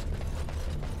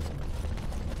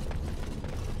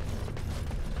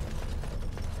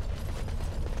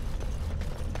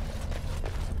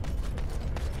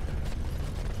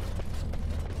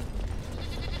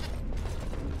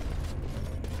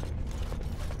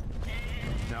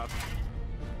 Now,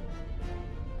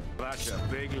 that's a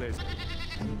big list.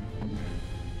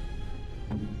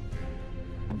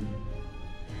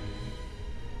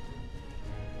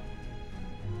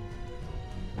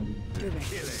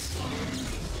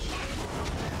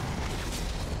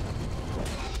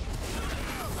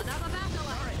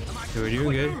 We're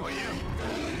doing good.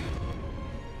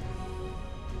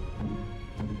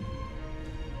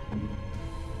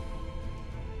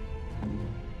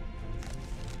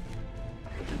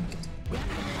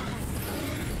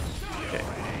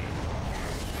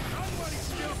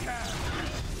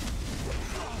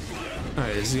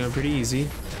 Alright, this is going pretty easy.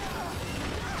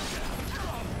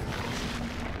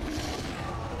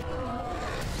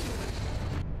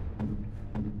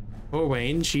 Poor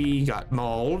Wayne, she got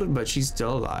mauled, but she's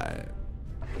still alive.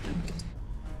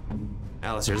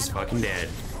 Alistair's fucking dead.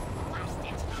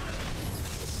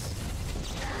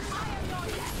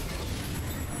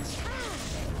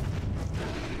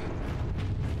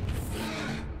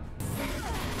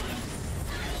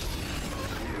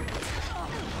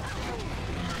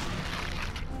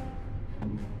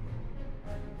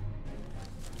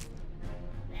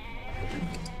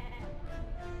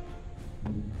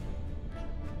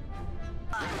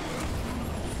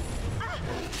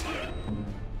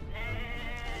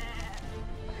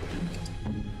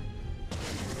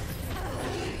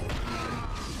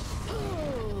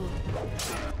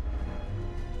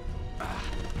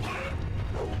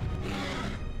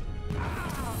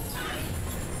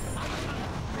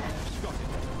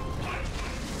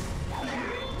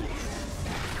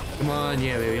 Come on,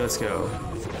 yeah, baby, let's go.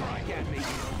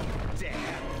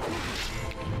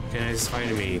 And it's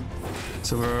finding me,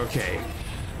 so we're okay.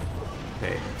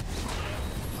 Okay.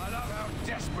 I love how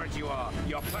desperate you are.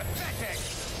 You're pathetic.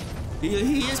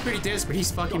 He is pretty desperate. He's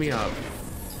fucking me up.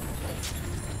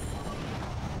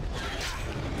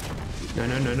 No,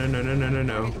 no, no, no, no, no, no, no,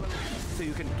 no. So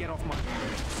you can get off my.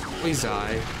 Please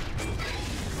die.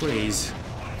 Please.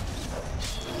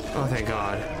 Oh, thank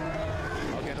God.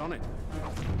 I'll get on it.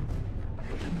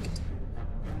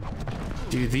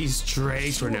 Dude, these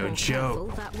drakes were no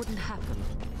joke. That wouldn't happen.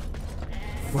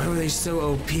 Why were they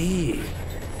so OP?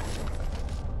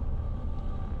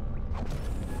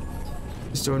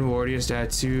 Stone Warrior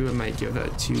statue. I might give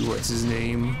that to what's his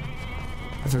name?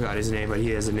 I forgot his name, but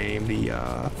he has a name.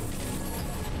 The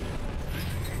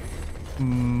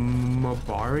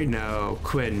Mabari? No,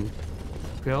 Quinn.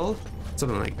 Quill?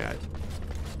 Something like that.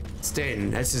 Stanton,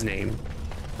 that's his name.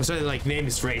 I was trying to like name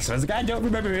his race. I was like, I don't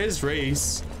remember his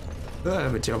race.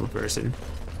 I'm a terrible person.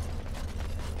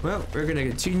 Well, we're gonna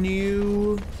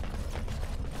continue.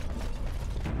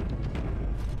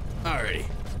 Alrighty.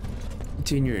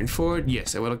 Continuing forward.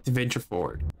 Yes, I would like to venture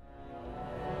forward.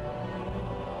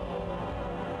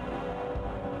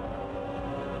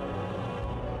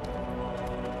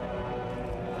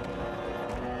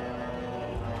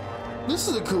 This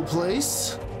is a cool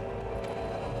place.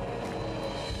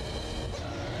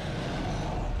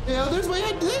 Yeah, there's my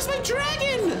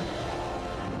dragon.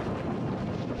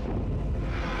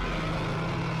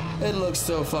 It looks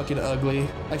so fucking ugly.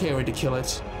 I can't wait to kill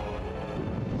it.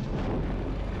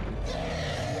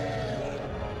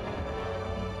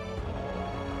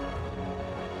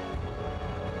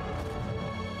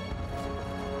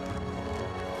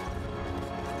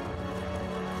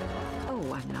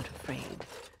 Oh, I'm not afraid.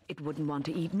 It wouldn't want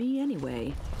to eat me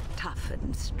anyway. Tough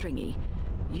and stringy.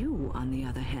 You, on the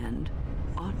other hand,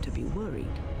 ought to be worried.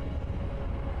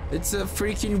 It's a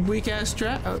freaking weak ass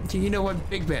dragon. Oh, you know what?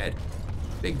 Big bad.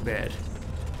 Big bad.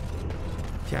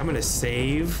 Okay, I'm gonna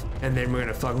save, and then we're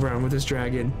gonna fuck around with this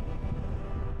dragon.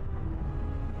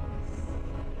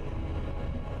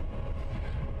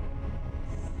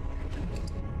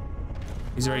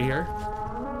 He's right here.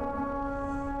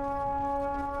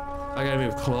 I gotta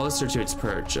move closer to its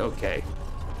perch. Okay.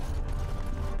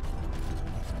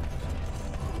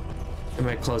 Am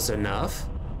I close enough?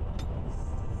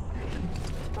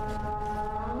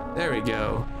 There we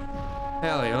go.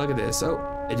 Hell yeah, look at this. Oh,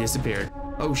 it disappeared.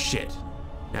 Oh shit.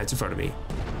 Now it's in front of me.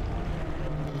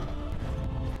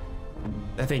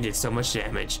 That thing did so much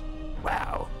damage.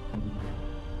 Wow.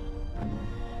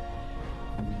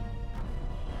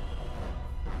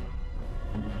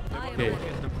 Okay.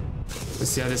 Let's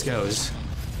see how this goes.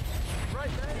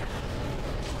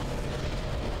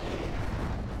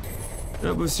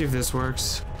 Let's see if this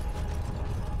works.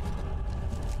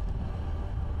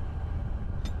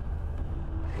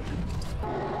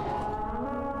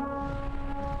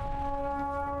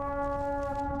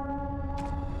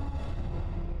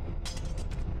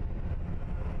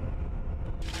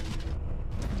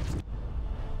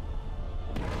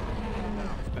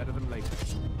 Better than later.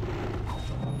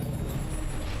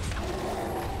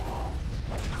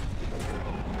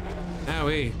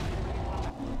 Owie.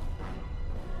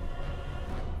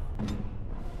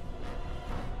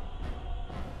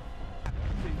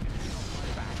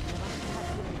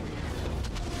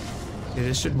 Okay,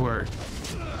 this should work.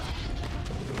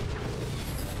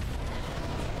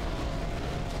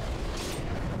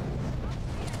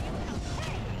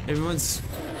 Everyone's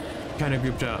kind of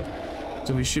grouped up,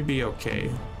 so we should be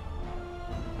okay.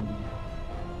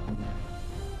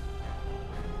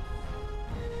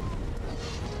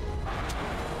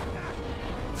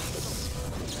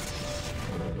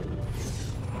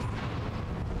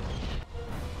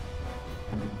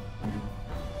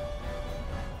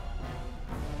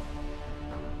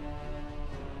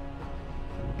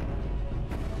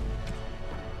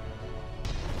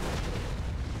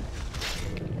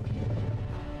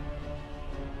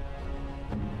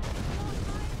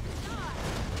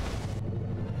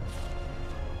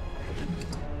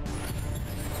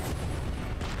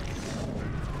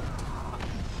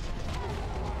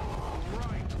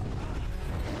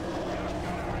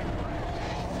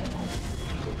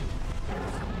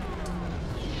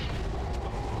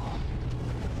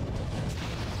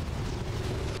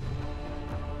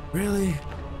 Really?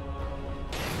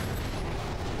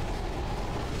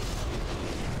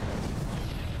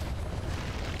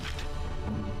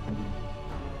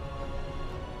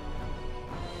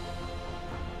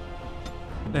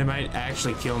 They might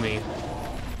actually kill me.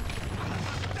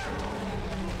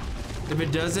 If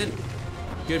it doesn't,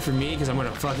 good for me, because I'm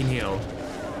gonna fucking heal.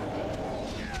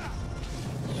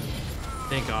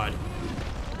 Thank God.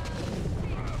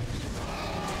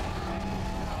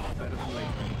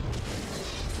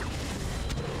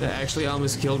 That actually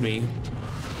almost killed me.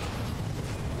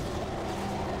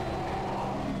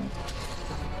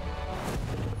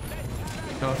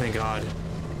 Oh, thank God.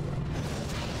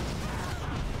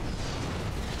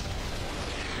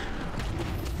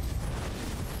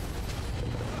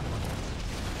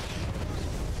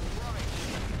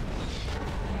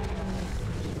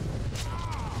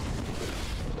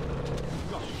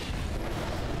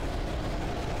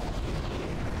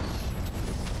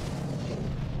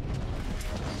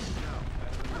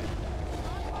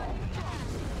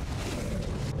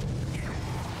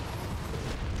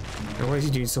 Why is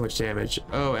he doing so much damage?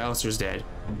 Oh, Alistair's dead.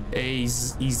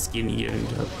 He's getting eaten.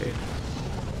 Okay.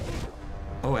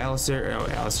 Oh, Alistair. Oh,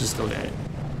 Alistair's still dead.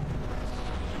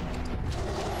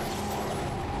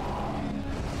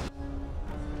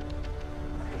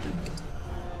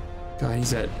 God,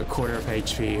 he's at a quarter of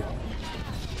HP.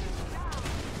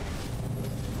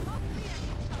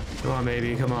 Come on,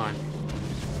 baby. Come on.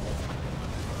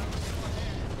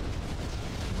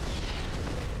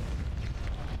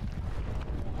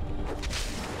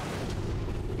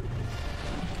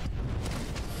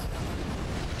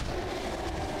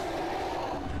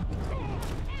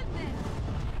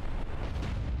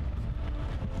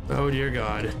 Oh dear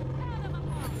God.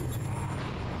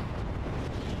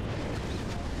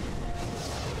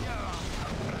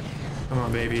 Come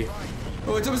on, baby.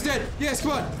 Oh, it's almost dead. Yes,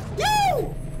 come on.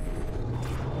 Yo!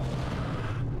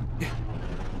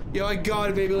 Yo, I got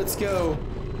it, baby. Let's go.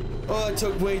 Oh, it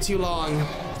took way too long.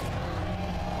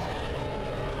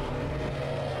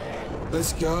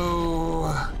 Let's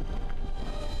go.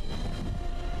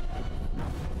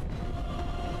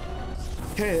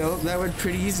 Okay, well, that went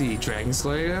pretty easy. Dragon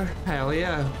Slayer? Hell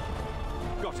yeah.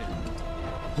 Got it.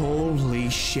 Holy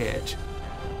shit.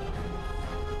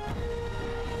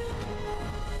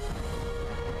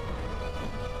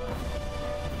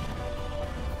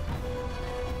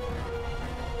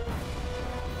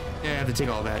 Yeah, I have to take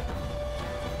all that.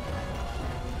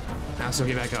 Now, so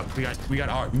get back up. We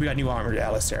got new armor to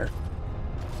Alistair.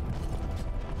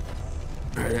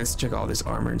 All right, let's check all this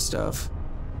armor and stuff.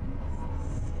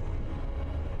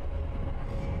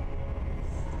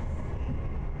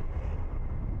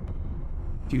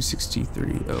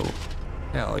 263. Oh,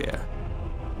 hell yeah.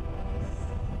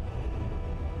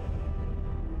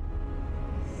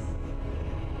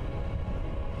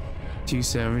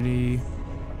 $270.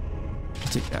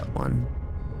 I'll take that one.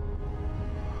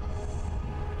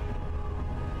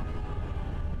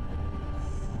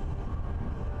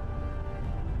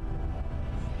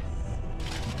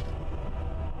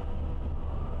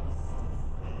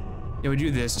 Yeah, we do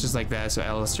this just like that, so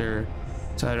Alistair,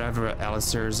 so I don't have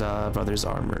Alistair's brother's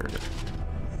armor.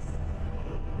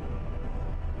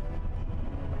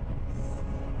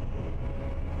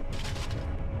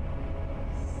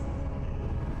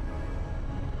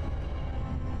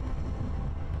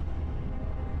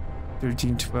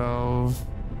 $13.12.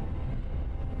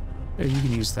 Yeah, you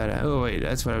can use that. Oh wait,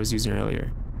 that's what I was using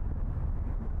earlier.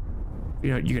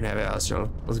 You know, you can have it, Alistair.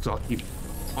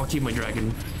 I'll keep my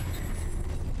dragon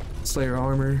Slayer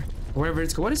armor, whatever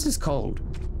it's called. What is this called?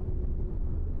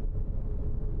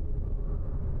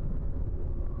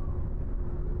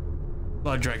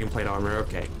 Blood dragon plate armor.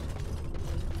 Okay.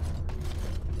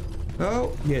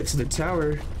 Oh, yeah, to the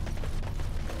tower.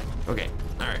 Okay.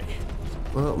 All right.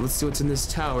 Well, let's see what's in this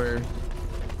tower.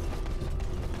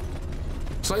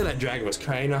 Slaying that dragon was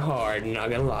kind of hard, not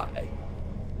gonna lie.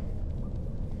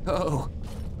 Oh,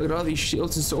 look at all these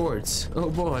shields and swords. Oh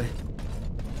boy.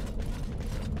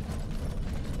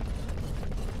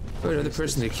 Oh, another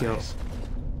person to kill.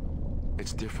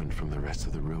 It's different from the rest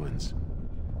of the ruins.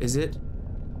 Is it?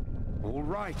 All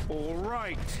right, all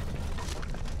right.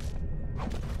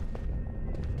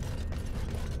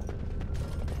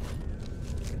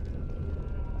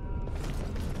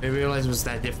 I didn't realize it was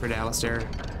that different, Alistair.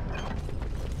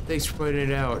 Thanks for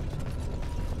pointing it out.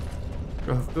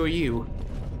 Oh, who are you?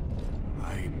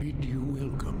 I bid you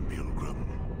welcome, Pilgrim.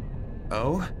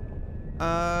 Oh?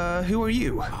 Who are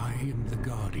you? I am the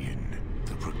Guardian,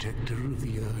 the protector of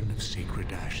the Urn of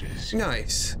Sacred Ashes.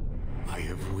 Nice. I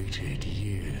have waited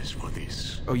years for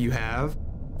this. Oh, you have?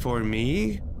 For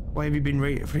me? Why have you been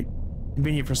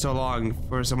here for so long?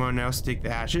 For someone else to take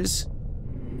the ashes?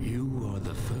 You are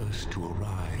the first to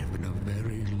arrive in a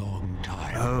very long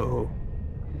time. Oh.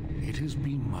 It has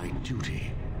been my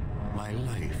duty, my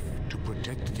life, to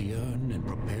protect the urn and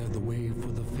prepare the way for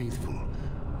the faithful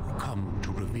who come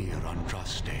to revere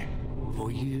Andraste.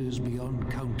 For years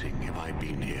beyond counting have I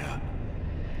been here,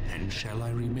 and shall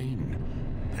I remain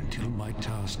until my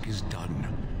task is done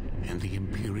and the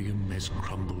Imperium has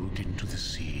crumbled into the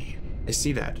sea. I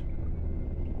see that.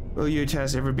 Will your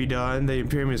task ever be done? The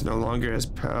Imperium is no longer as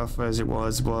powerful as it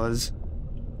was.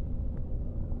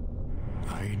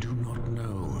 I do not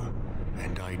know,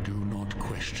 and I do not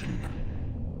question.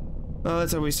 Oh,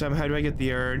 that's always time. How do I get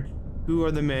the urn? Who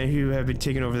are the men who have been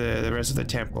taking over the rest of the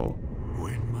temple?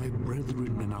 When my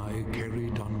brethren and I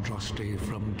carried Andraste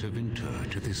from Tevinter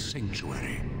to this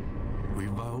sanctuary, we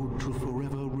vowed to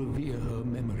forever revere her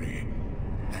memory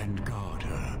and guard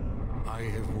her. I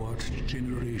have watched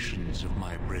generations of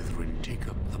my brethren take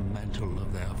up the mantle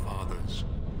of their fathers.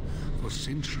 For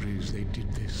centuries they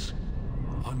did this,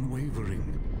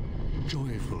 unwavering,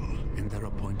 joyful in their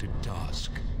appointed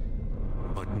task.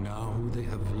 But now they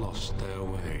have lost their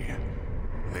way.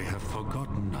 They have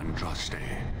forgotten Andraste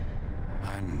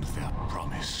and their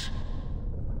promise.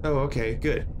 Oh, okay,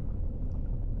 good.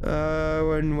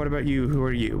 And what about you? Who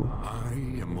are you? I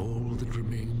am all that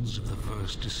remains of the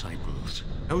first disciples.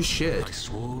 Oh shit. I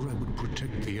swore I would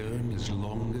protect the urn as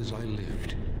long as I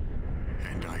lived.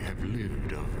 And I have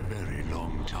lived a very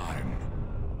long time.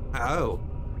 Oh.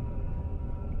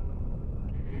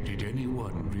 Did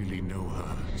anyone really know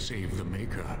her, save the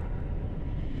Maker?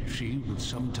 She would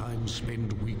sometimes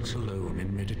spend weeks alone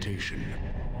in meditation,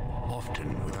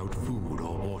 often without food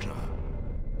or water.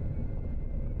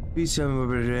 Please tell me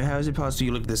about it. How is it possible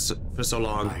you lived this for so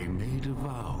long? I made a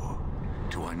vow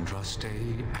to Andraste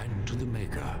and to the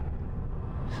Maker.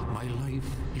 My life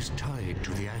is tied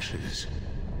to the ashes.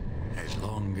 As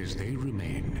long as they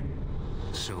remain,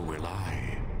 so will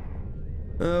I.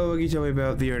 Oh, what can you tell me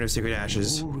about the Urn of Sacred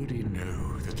Ashes? You already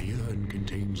know that the urn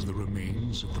contains the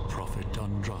remains of the prophet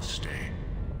Andraste.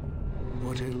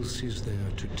 What else is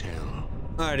there to tell?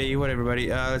 Alrighty, whatever, buddy.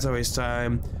 Let's not waste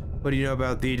time. What do you know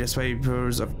about the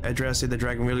disciples of Andraste? The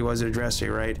dragon really was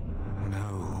Andraste, right?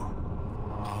 No.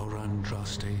 Our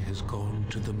Andraste has gone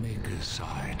to the Maker's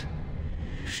side.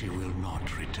 She will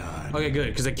not return. Okay, good,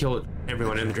 because I killed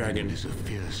everyone in the dragon. Is a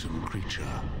fearsome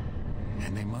creature,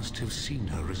 and they must have seen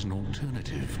her as an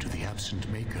alternative to the absent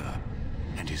Maker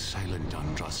and his silent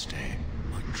Andraste.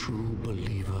 A true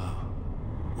believer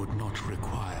would not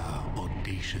require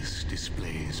audacious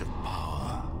displays of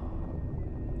power.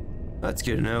 That's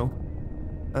good to know.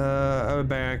 I'm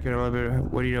back in a little bit.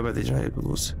 What do you know about the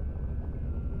disciples?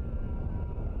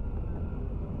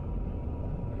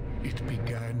 It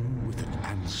began with an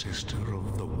ancestor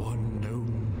of the one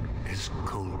known as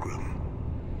Colgrim.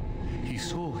 He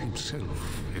saw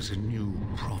himself as a new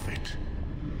prophet,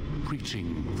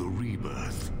 preaching the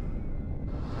rebirth.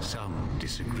 Some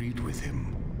disagreed with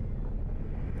him.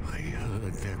 I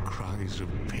heard their cries of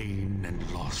pain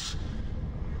and loss,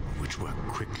 which were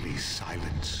quickly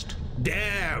silenced.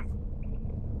 Damn!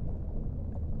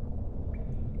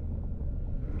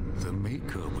 The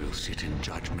Maker will sit in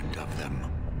judgment of them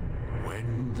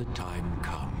when the time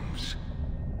comes.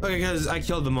 Okay, because I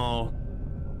killed them all.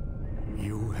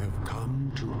 You have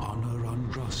come to honor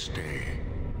Andraste,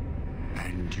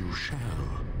 and you shall,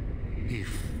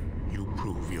 if you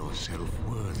prove yourself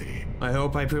worthy. I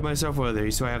hope I prove myself worthy,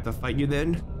 so I have to fight you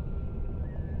then?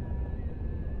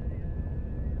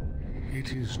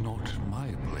 It is not my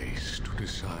place to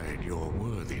decide your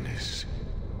worthiness.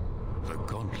 The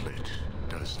gauntlet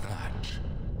does that.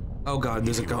 Oh god,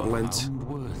 there's a gauntlet. If you are found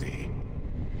worthy,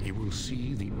 you will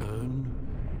see the urn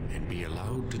and be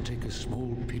allowed to take a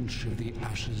small pinch of the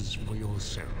ashes for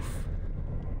yourself.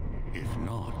 If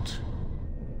not...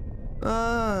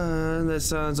 that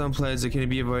sounds unpleasant. Can it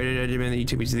be avoided? I demand that you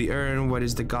take me to the urn. What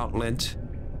is the gauntlet?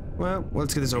 Well,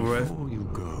 let's get this over with. Before you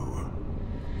go,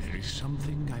 there is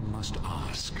something I must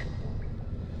ask.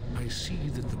 I see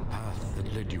that the path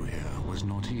that led you here was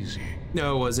not easy.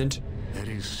 No, it wasn't. There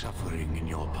is suffering in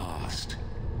your past.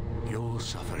 Your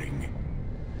suffering,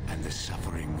 and the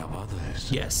suffering of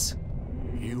others. Yes.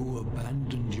 You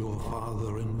abandoned your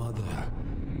father and mother,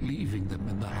 leaving them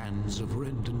in the hands of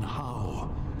Rendon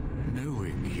Howe,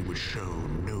 knowing he would show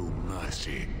no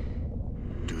mercy.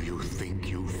 Do you think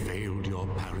you failed your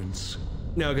parents?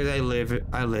 No, because I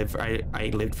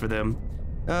lived for them.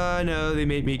 No, they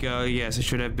made me go. Yes, I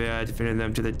should have defended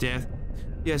them to the death.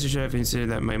 Yes, I should have considered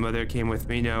that my mother came with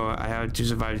me. No, I had to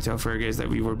survive to tell Fergus that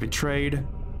we were betrayed.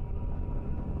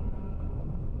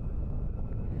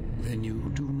 Then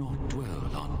you do not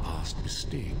dwell on past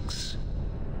mistakes.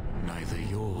 Neither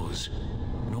yours,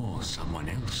 nor someone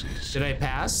else's. Did I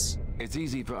pass? It's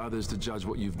easy for others to judge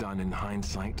what you've done in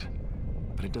hindsight,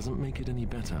 but it doesn't make it any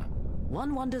better.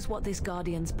 One wonders what this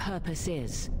Guardian's purpose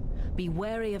is. Be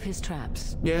wary of his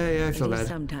traps. Yeah, I feel It is that.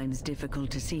 sometimes difficult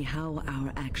to see how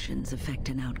our actions affect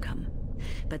an outcome.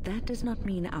 But that does not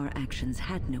mean our actions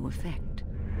had no effect.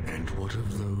 And what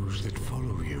of those that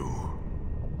follow you?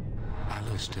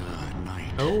 Alistair,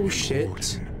 Knight, Oh, and shit.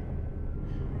 Warden.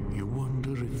 You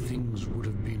wonder if things would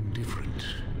have been different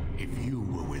if you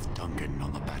were with Duncan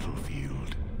on the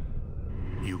battlefield.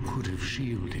 You could have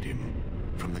shielded him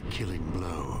from the killing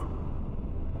blow.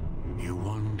 You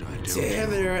wonder, don't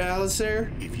Damn you, there,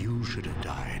 Alistair. if you should have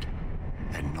died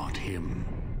and not him.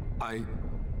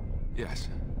 Yes.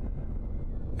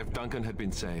 If Duncan had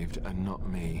been saved and not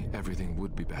me, everything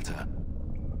would be better.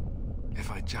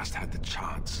 If I just had the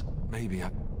chance, maybe I...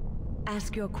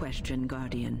 Ask your question,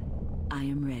 Guardian. I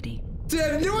am ready.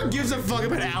 Damn, no one gives a fuck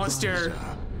about Alistair.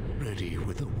 Advisor, ready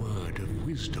with a word of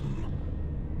wisdom.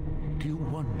 Do you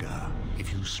wonder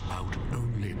if you spout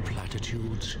only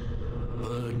platitudes,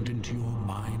 burned into your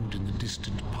mind in the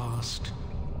distant past?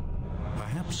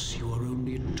 Perhaps you are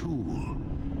only a tool,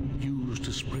 used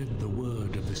to spread the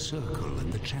word of the Circle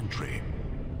and the Chantry.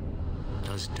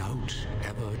 Does doubt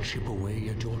ever chip away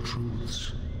at your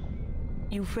truths?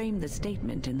 You framed the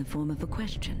statement in the form of a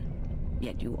question,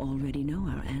 yet you already know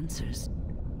our answers.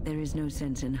 There is no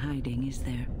sense in hiding, is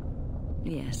there?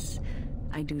 Yes,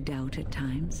 I do doubt at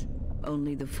times.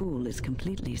 Only the fool is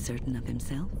completely certain of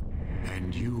himself.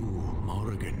 And you,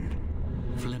 Morrigan,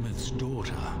 Flemeth's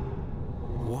daughter,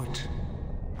 what?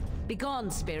 Begone,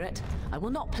 spirit. I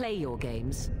will not play your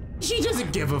games. She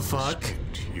doesn't give a fuck.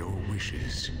 Respect your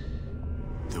wishes.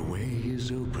 The way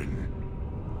is open.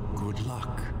 Good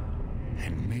luck,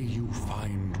 and may you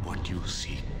find what you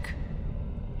seek.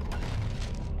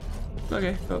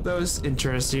 Okay, well, that was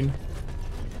interesting.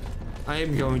 I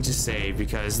am going to save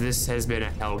because this has been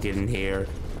a hell getting here.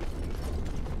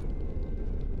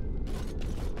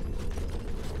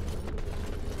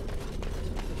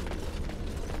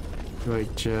 Do I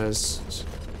just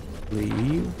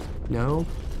leave? No?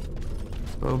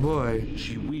 Oh boy.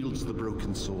 She wields the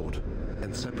broken sword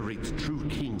and separates true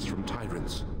kings from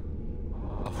tyrants.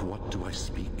 Of what do I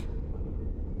speak?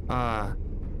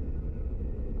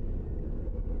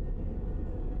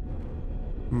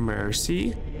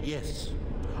 Mercy? Yes,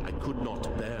 I could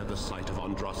not bear the sight of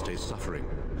Andraste's suffering,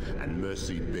 and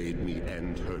Mercy bade me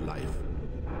end her life.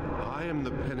 I am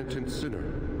the penitent sinner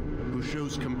who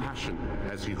shows compassion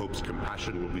as he hopes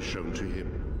compassion will be shown to him.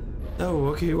 Oh,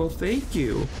 okay, well, thank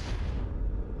you.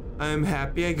 I'm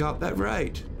happy I got that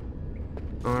right.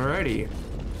 Alrighty.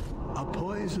 A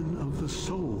poison of the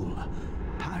soul,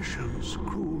 passion's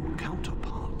cruel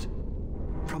counterpart.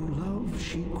 From love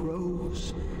she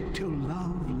grows, till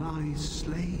love lies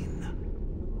slain.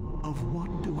 Of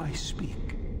what do I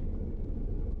speak?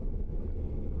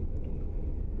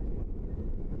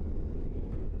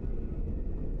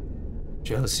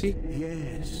 Jealousy?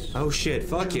 Yes. Oh shit,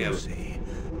 fuck him. Jealousy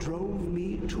drove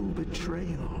me to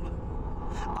betrayal.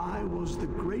 I was the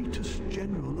greatest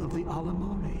general of the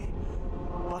Alamori.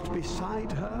 But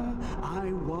beside her,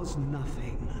 I was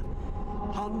nothing.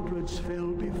 Hundreds fell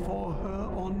before her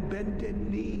on bended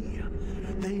knee.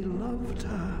 They loved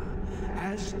her,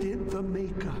 as did the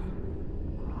Maker.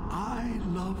 I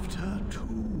loved her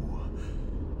too.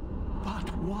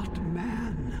 But what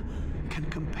man can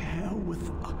compare with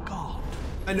a god?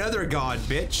 Another god,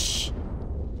 bitch.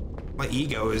 My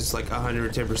ego is like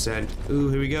 110%. Ooh,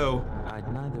 here we go.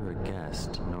 I'd neither a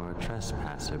guest nor a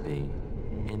trespasser be.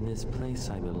 In this place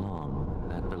I belong,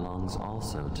 that belongs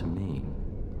also to me.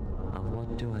 Of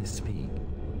what do I speak?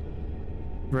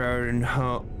 Road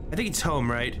home. I think it's home,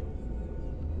 right?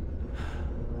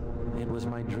 It was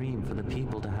my dream for the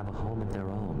people to have a home of their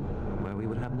own, where we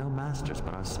would have no masters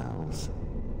but ourselves.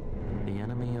 The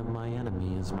enemy of my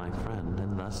enemy is my friend,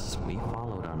 and thus we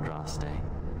followed Andraste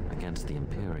against the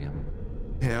Imperium.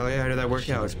 Hell yeah, how did that work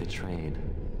She out? was betrayed,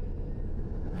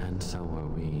 and so were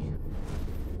we.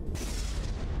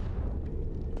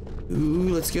 Ooh,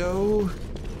 let's go.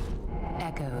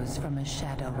 Echoes from a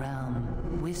shadow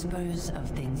realm, whispers of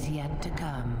things yet to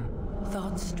come.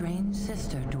 Thought's strange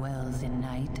sister dwells in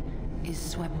night, is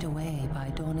swept away by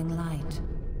dawning light.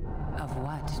 Of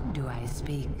what do I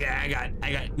speak? Yeah,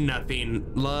 I got nothing.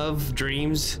 Love,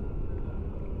 dreams.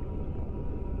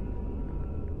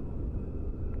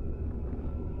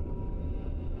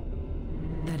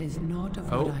 That is not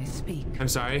of what I speak. I'm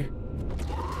sorry.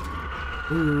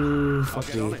 Ooh,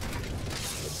 fuck me.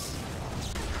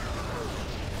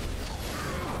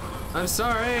 I'm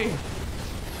sorry.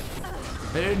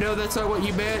 I didn't know that's not what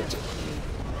you meant.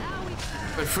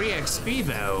 But free XP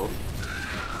though.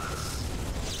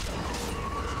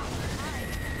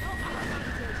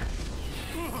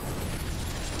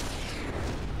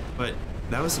 But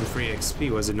that was some free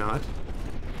XP, was it not?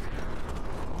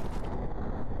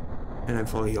 And I'm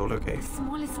fully healed, okay. The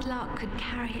smallest lark could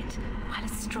carry it, while a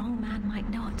strong man might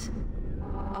not.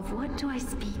 Of what do I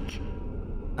speak?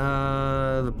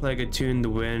 The plague attuned the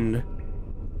wind.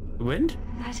 The wind?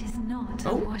 That is not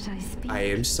of what I speak. I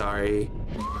am sorry.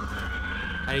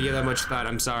 I didn't give that much thought,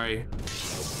 I'm sorry.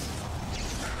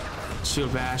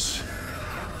 Shield bash.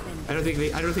 I don't think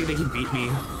they can beat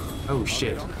me. Oh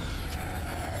shit.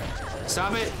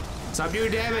 Stop it! Stop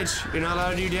doing damage! You're not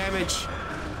allowed to do damage.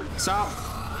 Stop!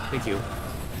 Thank you.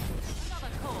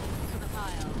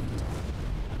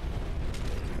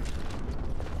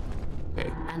 Okay.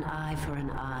 An eye for an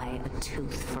eye, a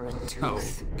tooth for a tooth. Oh,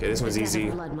 okay, this one's easy.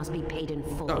 The blood must be paid in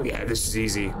full. Oh yeah, this is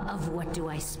easy. Of what do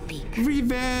I speak?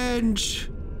 Revenge!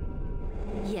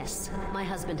 Yes, my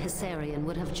husband Hissarion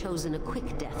would have chosen a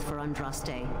quick death for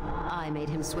Andraste. I made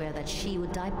him swear that she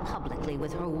would die publicly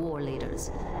with her war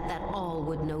leaders, that all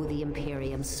would know the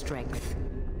Imperium's strength.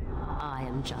 I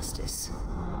am justice.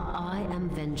 I am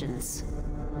vengeance.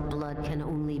 Blood can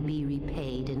only be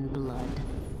repaid in blood.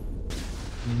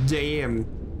 Damn.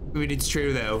 I mean, it's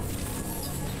true though.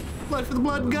 Blood for the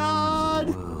blood god!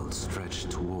 The world stretched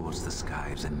towards the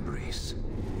sky's embrace,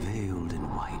 veiled in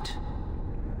white,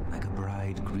 like a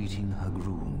bride greeting her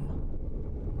groom.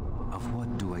 Of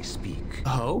what do I speak?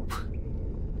 Hope?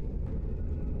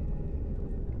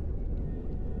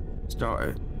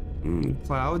 Star.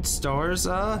 Clouds, stars,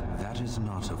 That is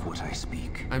not of what I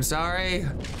speak. I'm sorry.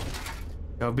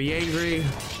 Don't be angry.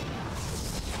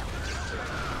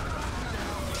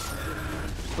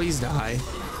 Please die.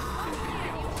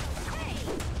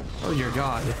 Oh, dear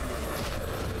God.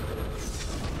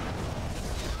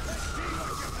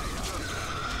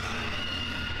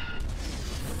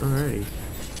 Alrighty.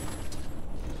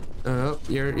 Oh,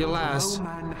 you're last. No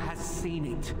man has seen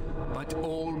it, but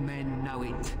all men know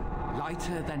it.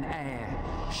 Lighter than air,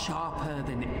 sharper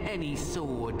than any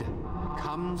sword.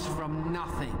 Comes from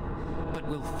nothing, but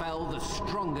will fell the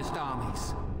strongest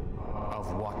armies.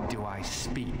 Of what do I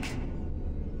speak?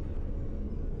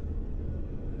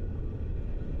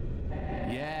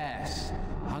 Yes,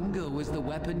 hunger was the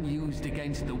weapon used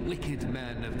against the wicked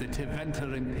men of the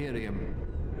Tevinter Imperium.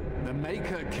 The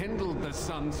Maker kindled the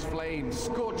sun's flame,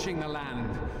 scorching the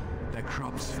land. The Their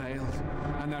crops failed,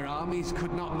 and their armies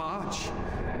could not march.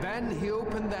 Then he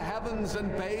opened the heavens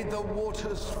and bade the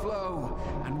waters flow,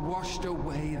 and washed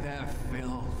away their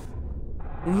filth.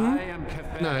 I am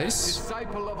Kefera,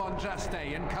 disciple of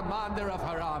Andraste and commander of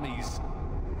her armies.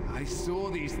 I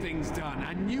saw these things done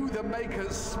and knew the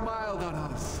Makers smiled on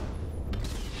us.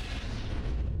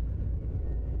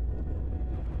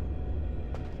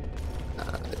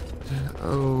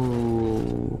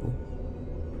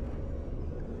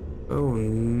 Oh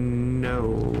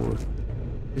no.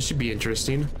 This should be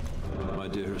interesting. My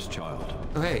dearest child.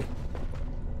 Oh, hey.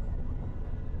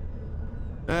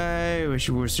 I wish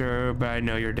you were, sir, but I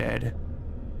know you're dead.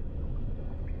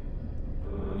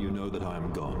 You know that I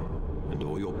am gone, and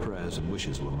all your prayers and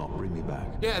wishes will not bring me back.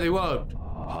 Yeah, they won't.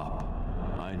 Pup,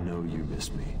 I know you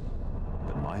miss me,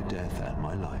 but my death and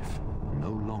my life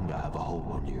no longer have a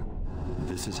hold on you.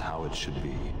 This is how it should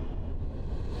be.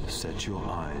 Set your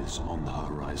eyes on the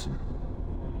horizon.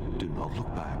 Do not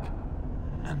look back,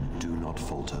 and do not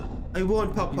falter. I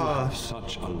won't, Papa. You have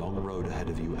such a long road ahead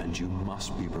of you, and you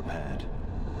must be prepared.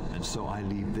 And so I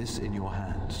leave this in your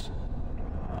hands.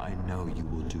 I know you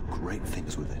will do great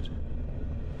things with it.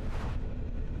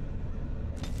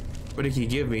 What did he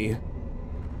give me?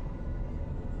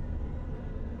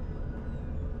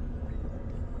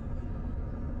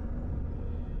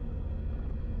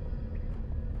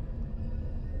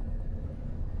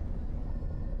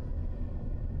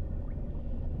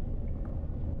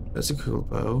 That's a cool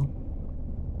bow.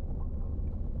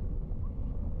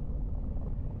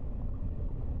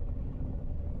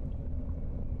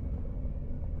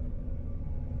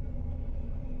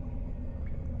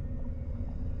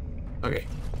 Okay.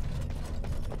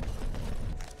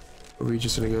 Are we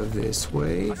just gonna go this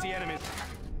way? I see enemies.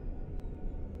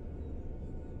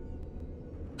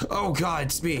 Oh god,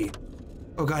 it's me.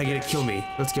 Oh god, you're gonna kill me.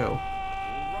 Let's go.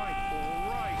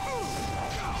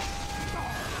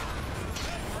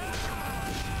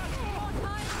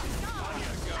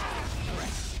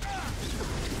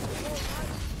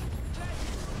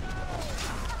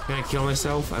 Can I kill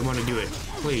myself? I want to do it.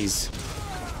 Please.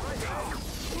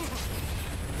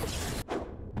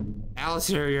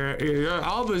 Alistair, you're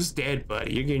almost dead,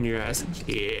 buddy. You're getting your ass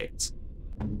kicked.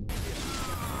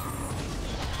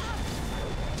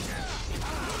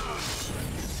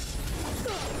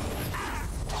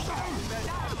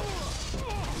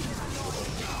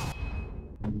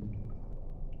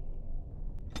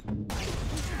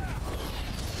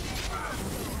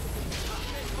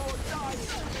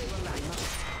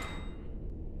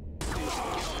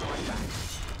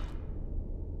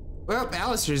 Well,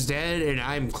 Alistair's dead, and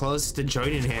I'm close to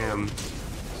joining him.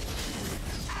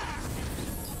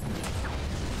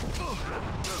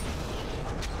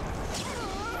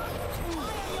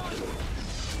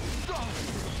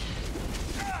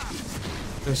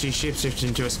 So she shapeshifted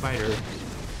into a spider.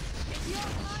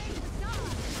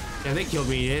 Yeah, they killed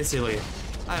me instantly.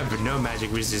 I have no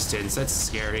magic resistance. That's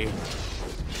scary.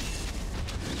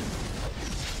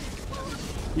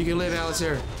 You can live,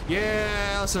 Alistair.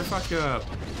 Yeah, Alistair, fuck you up.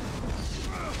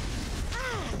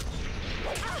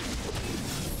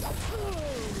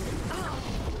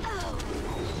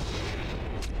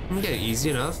 Okay, easy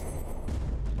enough.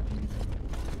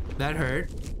 That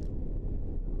hurt.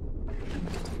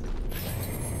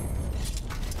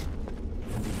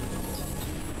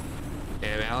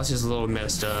 Damn, Alice is a little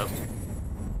messed up.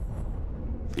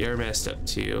 You're messed up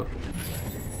too.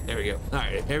 There we go.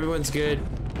 Alright, everyone's good.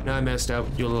 Not messed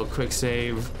up. Do a little quick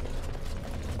save.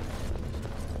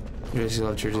 She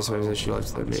loved churches, so she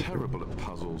loves the maker. Terrible at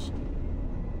puzzles.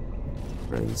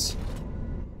 Friends.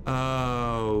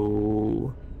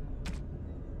 Oh.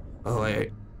 Oh, I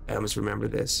almost remember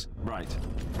this. Right.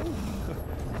 I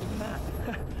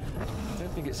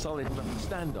don't think it's solid enough to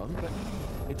stand on, but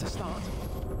it's a start.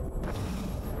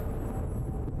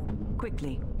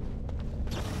 Quickly.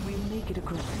 We'll make it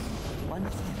across, one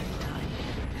step at a time.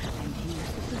 And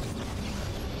here's the first step.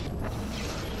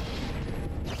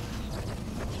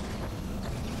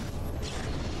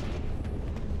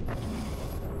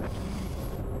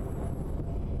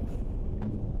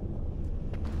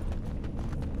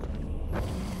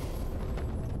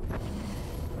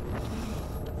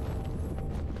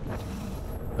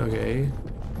 Okay.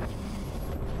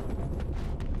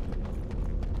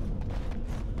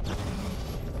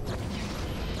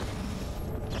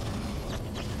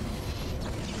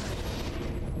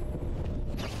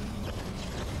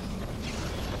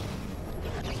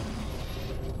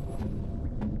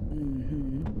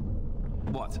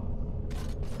 What?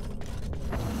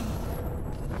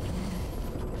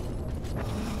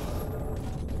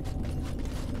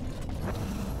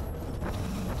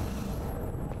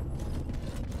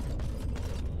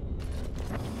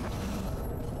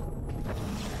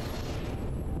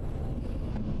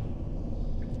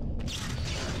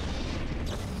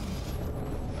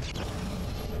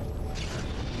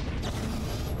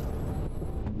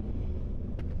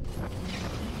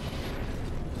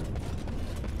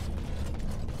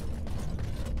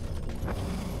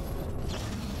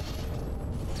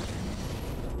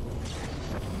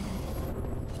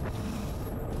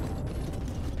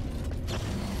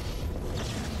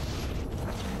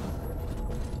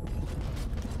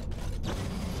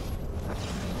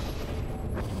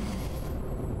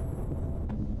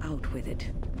 out with it.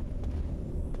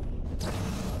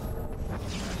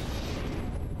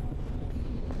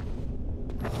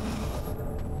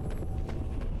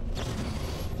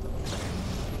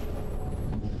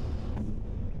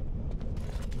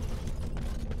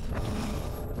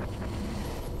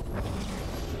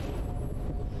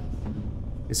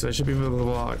 So I should be able to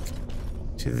walk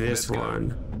to this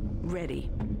one. Ready.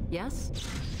 Yes?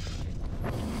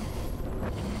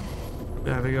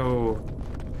 Now if I go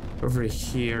over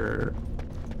here.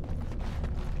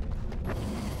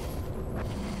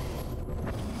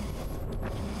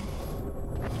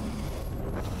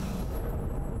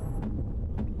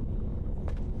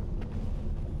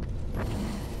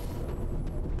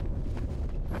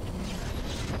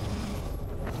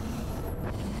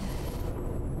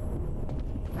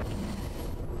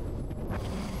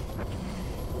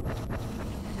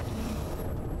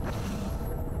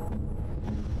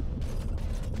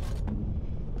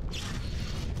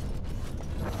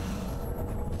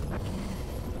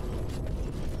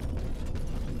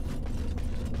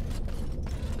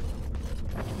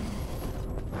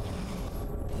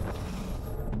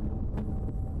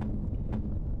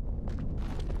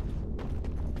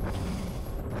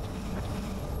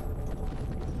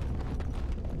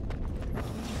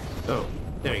 Oh,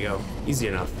 there we go. Easy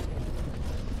enough.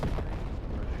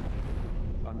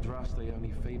 Andraste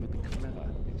only favored the clever,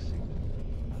 it seems.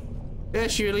 Yeah,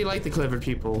 she really liked the clever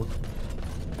people.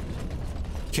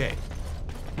 Okay.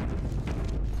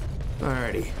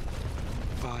 Alrighty.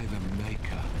 By the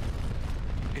Maker.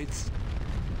 It's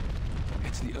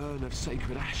the Urn of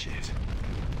Sacred Ashes.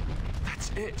 That's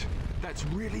it. That's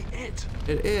really it.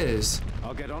 It is.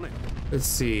 I'll get on it. Let's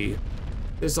see.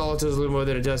 This altar is a little more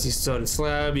than a dusty stone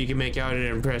slab. You can make out an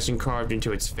impression carved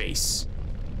into its face.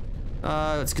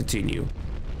 Let's continue.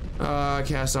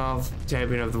 Cast off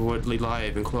tapping of the woodly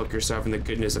life and cloak yourself in the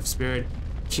goodness of spirit.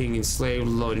 King and slave,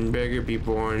 lord and beggar, be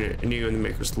born anew in the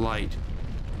Maker's light.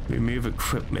 Remove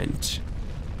equipment.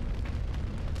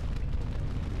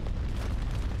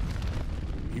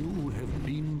 You have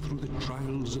been through the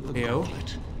trials of the Yo.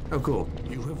 gauntlet. Oh, cool.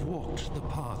 You have walked the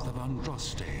path of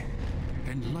Andraste,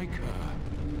 and like her,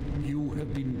 you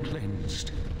have been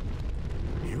cleansed.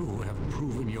 You have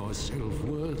proven yourself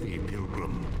worthy,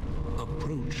 pilgrim.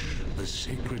 Approach the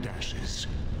sacred ashes.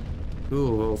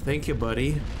 Ooh, well, thank you,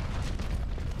 buddy.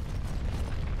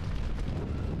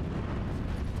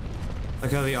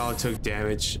 Like how they all took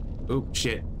damage. Oh,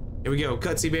 shit. Here we go.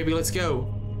 Cutscene, baby. Let's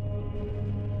go.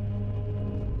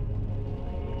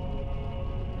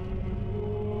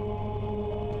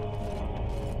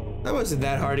 That wasn't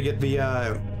that hard to get the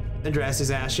Andraste's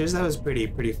ashes. That was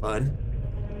pretty fun.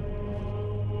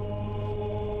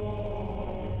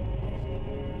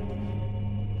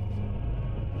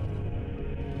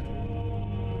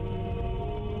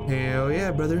 Hell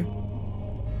yeah, brother.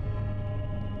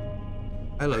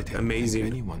 I look amazing.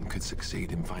 Anyone could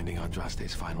succeed in finding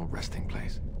Andraste's final resting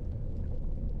place.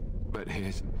 But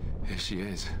here she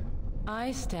is.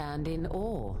 I stand in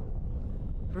awe.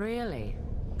 Really?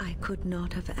 I could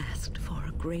not have asked for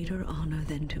a greater honor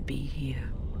than to be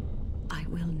here. I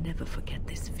will never forget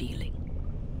this feeling.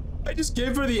 I just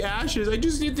gave her the ashes. I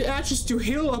just need the ashes to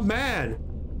heal a man.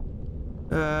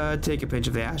 Take a pinch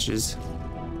of the ashes.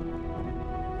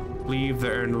 Leave the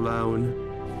urn alone.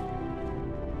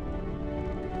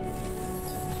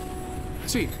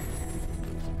 Sweet.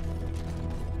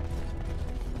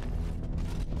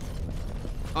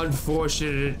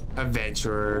 Unfortunate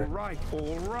adventurer.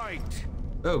 All right.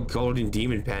 Oh, golden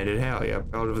demon pendant. Hell yeah.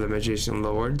 Belt of the magician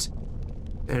lords.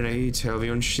 And a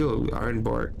Talion shield,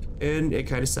 Ironbark. And it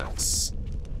kind of sucks.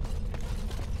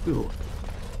 Ooh.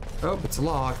 Oh, it's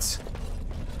locked.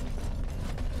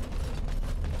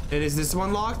 And is this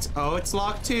one locked? Oh, it's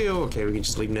locked too. Okay, we can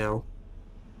just leave now.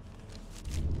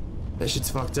 That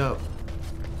shit's fucked up.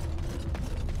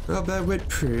 Well, that went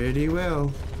pretty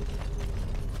well.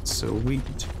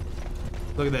 Sweet.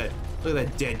 Look at that. Look at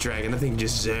that dead dragon. That thing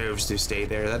deserves to stay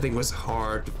there. That thing was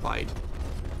hard to fight.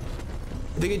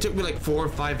 I think it took me like 4 or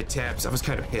 5 attempts. I was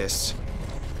kind of pissed.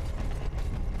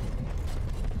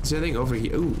 Is there anything over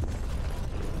here? Ooh.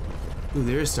 Ooh,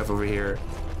 there is stuff over here.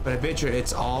 But I bet you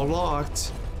it's all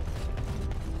locked.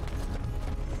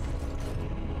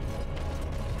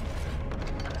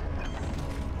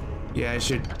 Yeah, I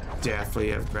should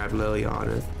definitely have grabbed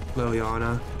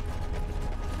Liliana.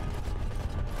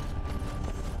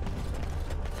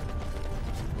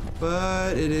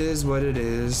 But it is what it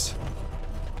is.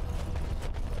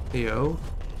 Hey, yo.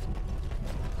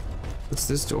 What's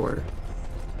this door?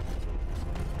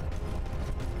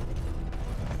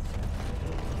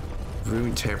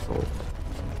 Rune Temple.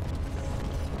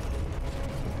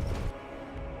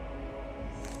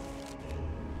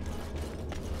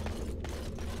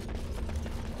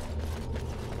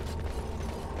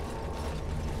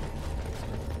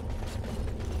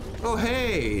 Oh,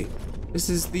 hey! This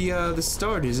is the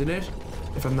start, isn't it?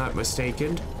 If I'm not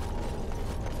mistaken.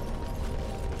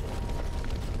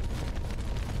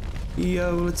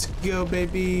 Yo, let's go,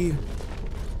 baby.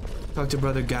 Talk to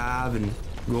Brother Gavin.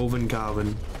 Golvin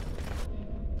Gavin.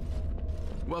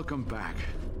 Welcome back.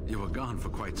 You were gone for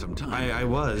quite some time. I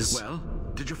was. Well,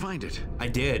 did you find it? I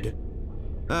did.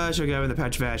 Show Gavin the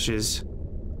patch of ashes.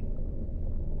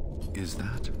 Is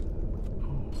that?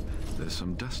 Oh, there's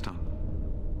some dust on.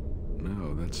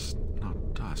 No, that's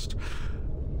not dust.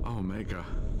 Omega,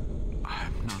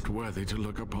 I'm not worthy to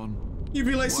look upon. You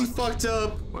realize he fucked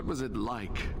up. What was it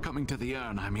like, coming to the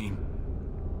urn, I mean?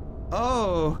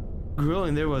 Oh,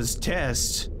 grilling, there was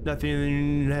test.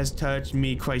 Nothing has touched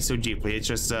me quite so deeply. It's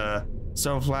just a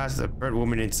stone flask with a burnt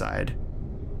woman inside.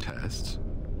 Tests?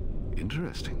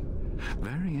 Interesting.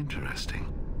 Very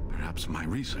interesting. Perhaps my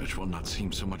research will not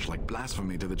seem so much like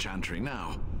blasphemy to the Chantry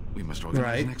now. We must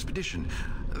organize an expedition.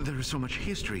 There is so much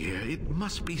history here, it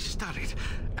must be studied.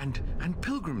 And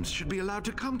pilgrims should be allowed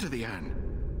to come to the urn.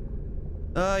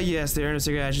 Yes, the urn of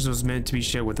sacred ashes was meant to be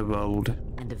shared with the world.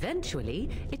 And eventually,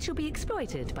 it shall be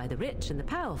exploited by the rich and the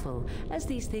powerful, as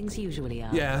these things usually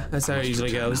are. Yeah, that's how it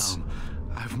usually goes.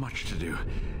 I have much to do.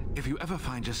 If you ever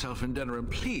find yourself in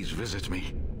Denerim, please visit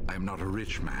me. I am not a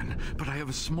rich man, but I have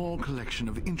a small collection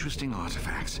of interesting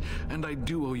artifacts, and I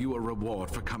do owe you a reward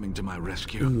for coming to my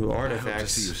rescue. Ooh, artifacts. I hope to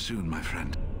see you soon, my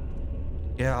friend.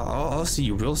 Yeah, I'll see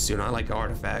you real soon. I like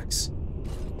artifacts.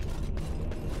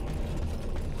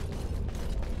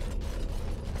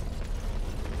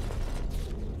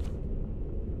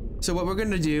 So what we're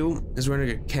gonna do is we're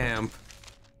gonna camp,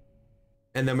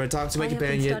 and then we're gonna talk to my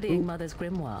companion. I have been studying Mother's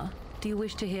grimoire. Do you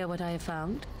wish to hear what I have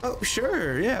found? Oh,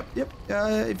 sure. Yeah, yep.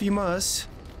 If you must.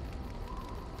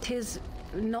 'Tis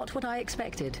not what I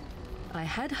expected. I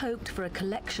had hoped for a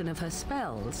collection of her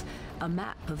spells, a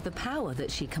map of the power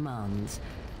that she commands,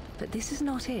 but this is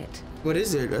not it. What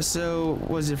is it? So,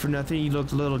 was it for nothing? You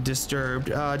looked a little disturbed.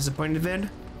 Disappointed then?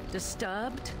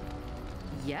 Disturbed?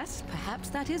 Yes, perhaps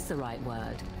that is the right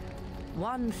word.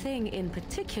 One thing in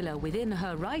particular within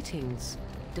her writings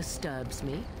disturbs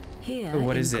me. Here,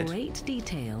 in great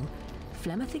detail,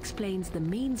 Flemeth explains the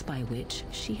means by which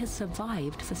she has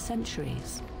survived for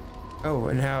centuries. Oh,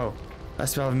 and how? A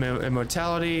spell of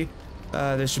immortality.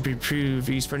 This should be proved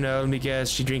used for known because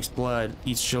she drinks blood,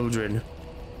 eats children.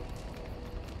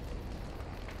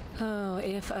 Oh,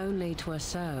 if only 'twere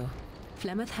so.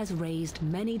 Flemeth has raised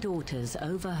many daughters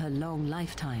over her long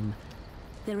lifetime.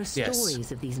 There are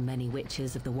stories of these many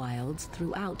witches of the wilds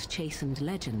throughout chastened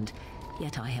legend,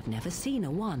 yet I have never seen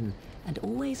a one, and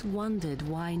always wondered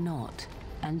why not.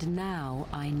 And now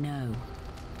I know.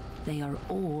 They are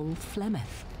all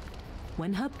Flemeth.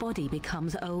 When her body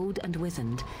becomes old and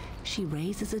wizened, she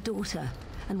raises a daughter,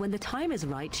 and when the time is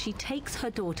right, she takes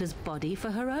her daughter's body for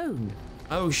her own.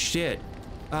 Oh shit.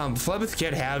 Flemeth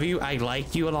can't have you. I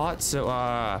like you a lot, so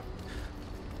are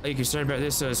you concerned about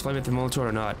this? So is Flemeth the Molitor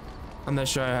or not? I'm not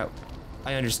sure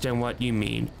I understand what you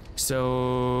mean.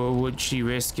 So would she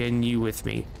risk getting you with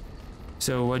me?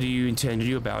 So what do you intend to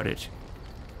do about it?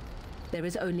 There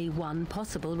is only one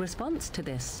possible response to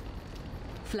this.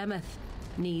 Flemeth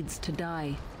needs to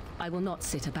die. I will not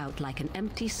sit about like an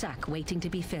empty sack waiting to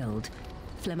be filled.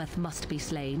 Flemeth must be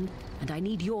slain, and I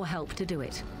need your help to do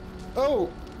it.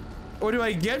 Oh, what do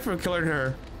I get for killing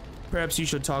her? Perhaps you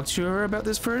should talk to her about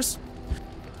this first?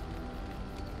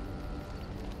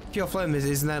 Kill Flemeth,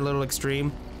 isn't that a little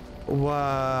extreme?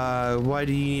 Why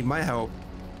do you need my help?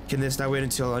 Can this not wait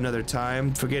until another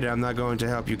time? Forget it, I'm not going to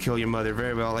help you kill your mother.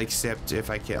 Very well, except if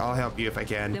I can. I'll help you if I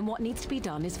can. Then what needs to be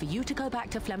done is for you to go back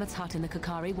to Flemeth's hut in the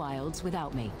Kakari Wilds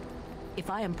without me. If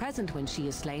I am present when she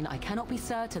is slain, I cannot be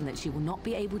certain that she will not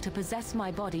be able to possess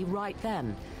my body right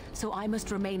then. So I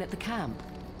must remain at the camp.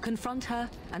 Confront her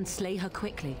and slay her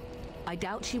quickly. I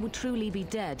doubt she will truly be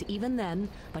dead even then,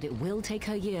 but it will take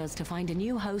her years to find a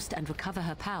new host and recover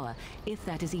her power, if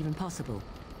that is even possible.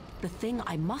 The thing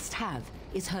I must have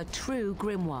is her true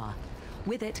grimoire.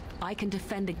 With it, I can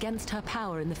defend against her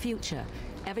power in the future.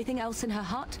 Everything else in her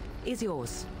hut is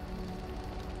yours.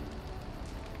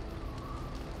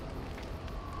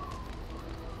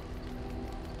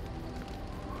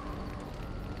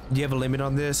 Do you have a limit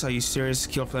on this? Are you serious?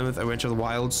 Kill Flemeth and enter the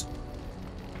wilds?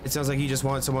 It sounds like you just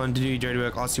want someone to do dirty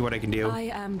work. I'll see what I can do.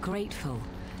 I am grateful.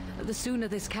 The sooner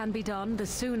this can be done, the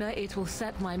sooner it will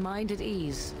set my mind at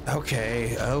ease.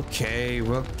 Okay. I'll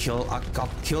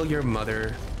kill your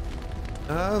mother.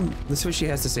 Let's see what she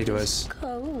has to say to us.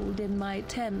 Cold in my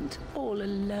tent, all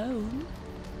alone.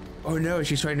 Oh no,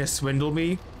 she's trying to swindle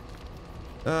me?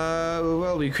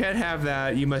 Well, we can't have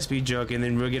that. You must be joking.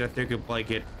 Then we'll get a thicker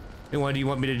blanket. And what do you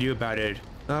want me to do about it?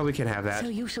 Oh, we can have that. So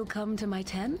you shall come to my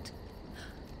tent?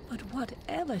 But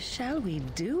whatever shall we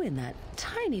do in that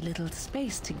tiny little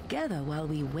space together while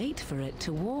we wait for it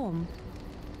to warm?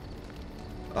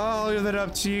 I'll leave that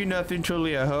up to you. Nothing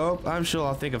truly, I hope. I'm sure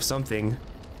I'll think of something.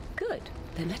 Good.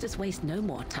 Then let us waste no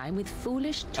more time with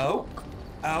foolish talk.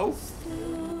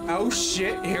 Oh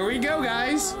shit. Here we go,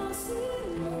 guys.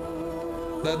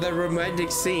 The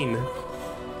romantic scene.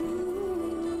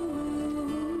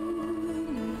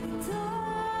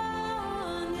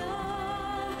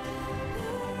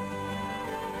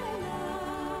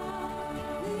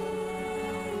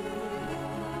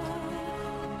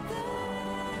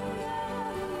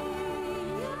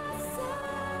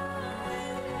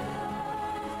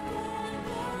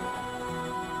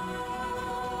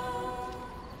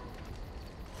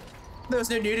 There was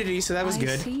no nudity, so that was good.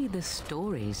 I see the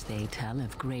stories they tell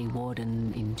of Grey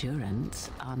Warden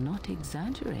endurance are not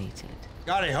exaggerated.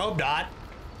 God, I hope not.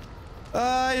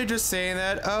 You're just saying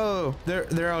that. Oh,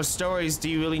 there are stories. Do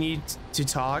you really need to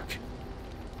talk?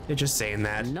 You're just saying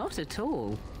that. Not at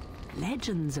all.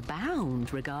 Legends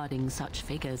abound regarding such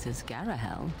figures as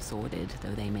Garahel, sordid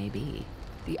though they may be.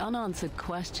 The unanswered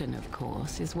question, of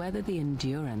course, is whether the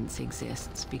endurance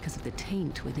exists because of the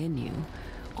taint within you,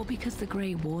 or because the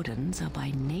Grey Wardens are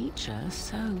by nature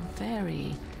so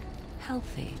very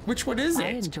healthy. Which one is it? I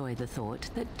enjoy the thought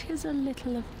that 'tis a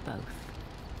little of both.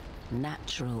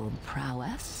 Natural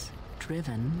prowess,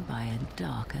 driven by a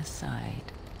darker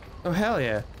side. Oh, hell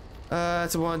yeah.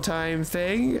 It's a one-time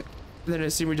thing. Then I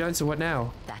assume we're done, so what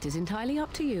now? That is entirely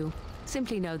up to you.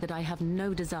 Simply know that I have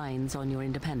no designs on your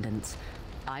independence.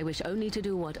 I wish only to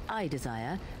do what I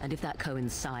desire, and if that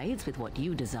coincides with what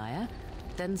you desire,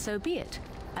 then so be it.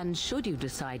 And should you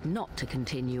decide not to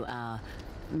continue our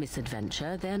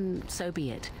misadventure, then so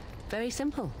be it. Very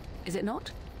simple, is it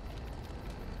not?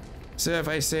 So if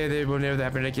I say that it will never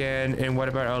happen again, and what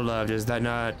about our love? Does that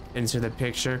not enter the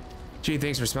picture? Gee,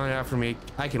 thanks for spelling it out for me.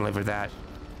 I can live with that.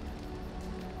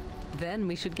 Then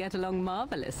we should get along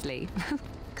marvelously.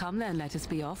 Come then, let us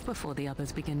be off before the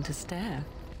others begin to stare.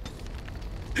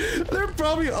 They're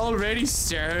probably already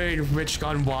staring Rich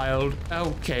Gone Wild.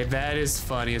 Okay, that is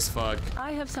funny as fuck.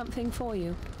 I have something for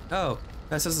you. Oh,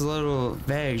 that's just a little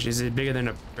vague. Is it bigger than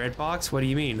a bread box? What do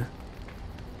you mean?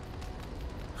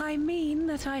 I mean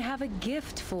that I have a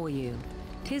gift for you.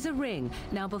 'Tis a ring.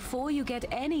 Now before you get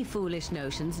any foolish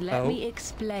notions, let me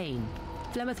explain.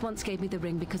 Flemeth once gave me the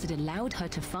ring because it allowed her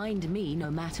to find me no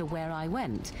matter where I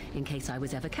went, in case I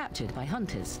was ever captured by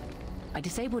hunters. I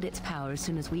disabled its power as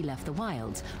soon as we left the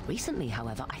wilds. Recently,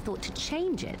 however, I thought to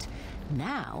change it.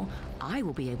 Now, I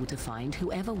will be able to find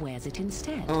whoever wears it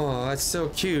instead. Oh, that's so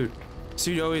cute. So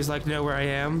you'd always like to know where I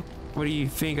am? What do you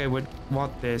think I would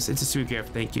want this? It's a sweet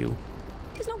gift, thank you.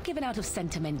 It is not given out of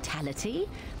sentimentality.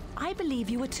 I believe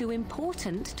you were too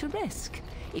important to risk.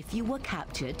 If you were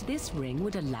captured, this ring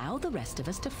would allow the rest of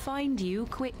us to find you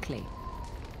quickly.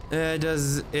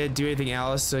 Does it do anything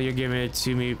else? So you're giving it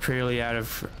to me purely out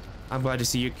of... I'm glad to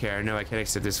see you care. No, I can't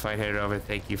accept this fight headed over.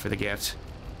 Thank you for the gift.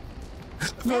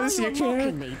 Now you are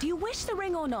mocking me. Do you wish the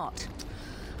ring or not?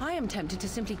 I am tempted to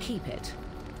simply keep it.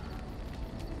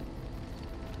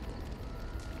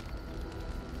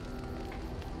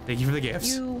 Thank you for the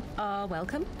gifts. You are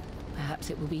welcome. Perhaps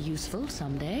it will be useful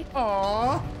someday.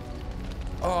 Aww.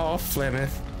 Oh,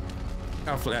 Flemeth.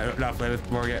 Oh, not Flemeth.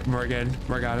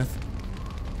 Morganath.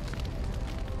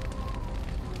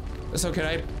 So can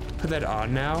I put that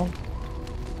on now?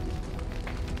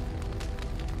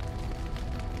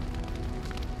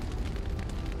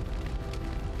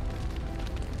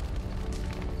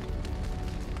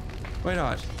 Why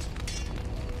not?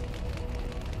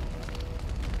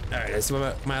 Alright, let's see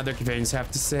what my other companions have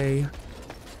to say.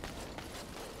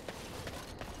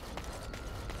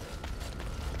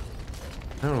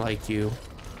 I don't like you.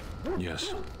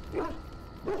 Yes.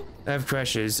 I have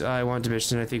crushes. I want to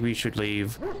mission. I think we should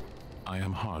leave. I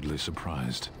am hardly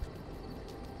surprised.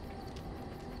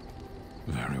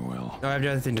 Very well. Oh, I have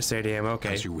nothing to say to him.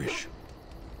 Okay. As you wish.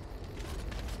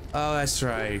 Oh, that's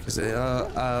right. Because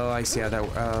oh, I see how that.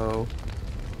 Oh.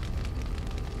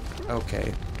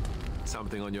 Okay.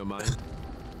 Something on your mind?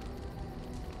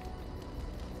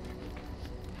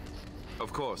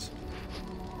 Of course.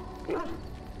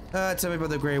 Tell me about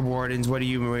the Grey Wardens. What do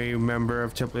you remember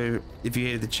of Temple? If you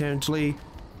hated the Chantley,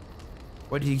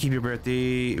 why did you keep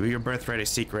your birthright a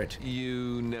secret?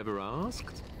 You never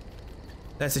asked?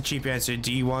 That's a cheap answer.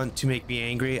 Do you want to make me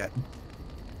angry?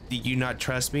 Did you not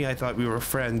trust me? I thought we were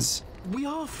friends. We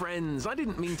are friends. I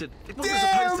didn't mean to. It wasn't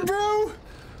Damn, supposed to. bro!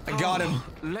 I got him.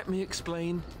 Let me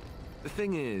explain. The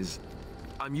thing is,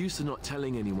 I'm used to not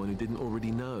telling anyone who didn't already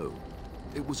know.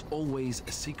 It was always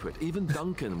a secret. Even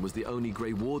Duncan was the only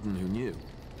Grey Warden who knew.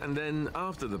 And then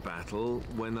after the battle,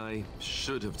 when I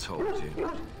should have told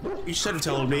you... You should have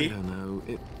told me. I don't know.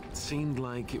 It seemed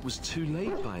like it was too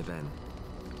late by then.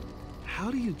 How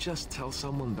do you just tell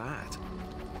someone that?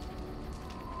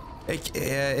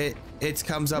 It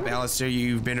comes up, Alistair.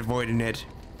 You've been avoiding it.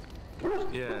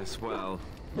 Yes, well,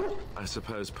 I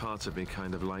suppose part of me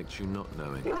kind of liked you not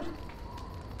knowing.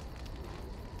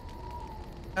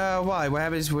 Why? What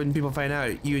happens when people find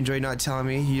out? You enjoy not telling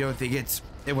me? You don't think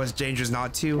it was dangerous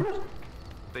not to?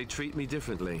 They treat me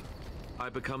differently. I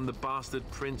become the bastard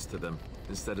prince to them,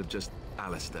 instead of just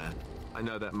Alistair. I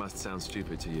know that must sound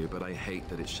stupid to you, but I hate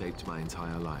that it shaped my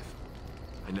entire life.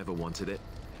 I never wanted it,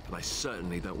 and I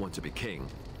certainly don't want to be king.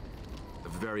 The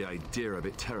very idea of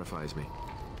it terrifies me.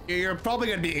 You're probably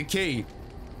gonna be a king.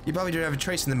 You probably don't have a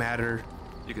choice in the matter.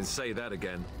 You can say that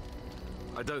again.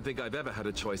 I don't think I've ever had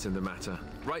a choice in the matter.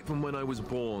 Right from when I was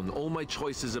born, all my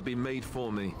choices have been made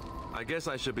for me. I guess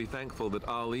I should be thankful that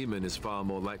Arl Eamon is far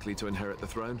more likely to inherit the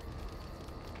throne.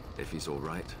 If he's all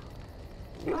right.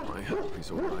 I hope he's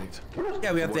all right.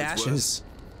 Yeah, we have For the what it's ashes.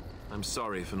 worth, I'm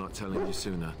sorry for not telling you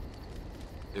sooner.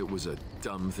 It was a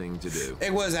dumb thing to do.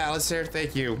 It was, Alistair.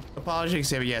 Thank you. Apologies,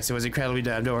 Xavier. Yes, it was incredibly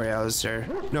dumb. Don't worry, Alistair.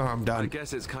 No harm done. I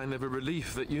guess it's kind of a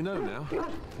relief that you know now.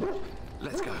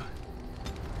 Let's go.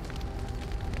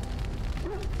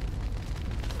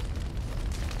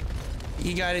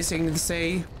 You got anything to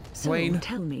say, So,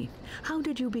 tell me, how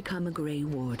did you become a Grey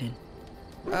Warden?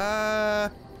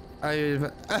 Al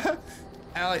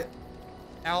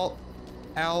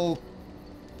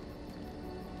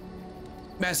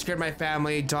massacred my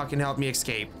family. Doc helped me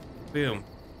escape. Boom.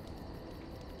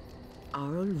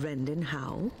 Arl Rendon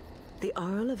Howe? The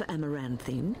Arl of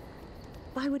Amaranthine?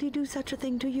 Why would he do such a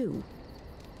thing to you?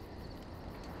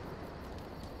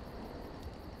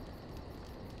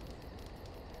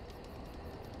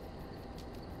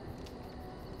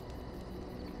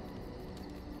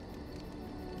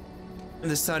 I'm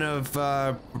the son of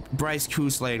Bryce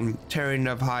Cousland, Terran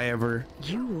of High Ever.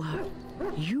 You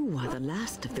are the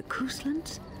last of the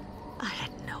Couslands? I had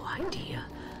no idea.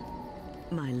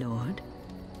 My lord?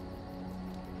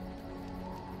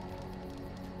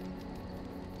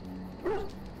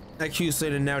 That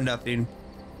Cousland and now nothing.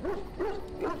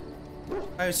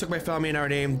 I just took my family and our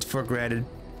name for granted.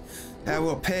 I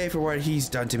will pay for what he's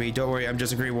done to me. Don't worry, I'm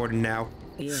just a Grey Warden now.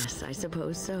 Yes, I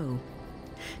suppose so.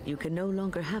 You can no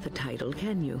longer have a title,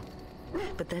 can you?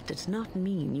 But that does not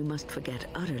mean you must forget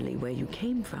utterly where you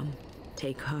came from.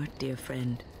 Take heart, dear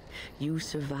friend. You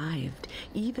survived,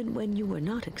 even when you were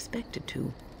not expected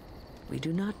to. We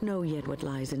do not know yet what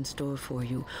lies in store for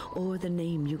you, or the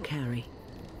name you carry.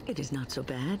 It is not so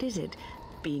bad, is it,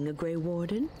 being a Grey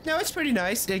Warden? No, it's pretty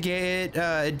nice. It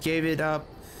gave it up.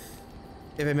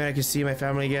 If it meant I could see my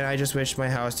family again, I just wish my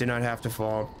house did not have to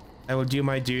fall. I will do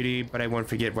my duty, but I won't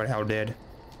forget what Hal did.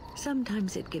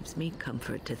 Sometimes it gives me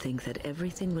comfort to think that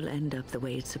everything will end up the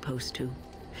way it's supposed to.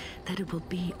 That it will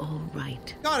be all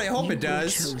right. God, I hope it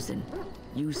does. You were chosen.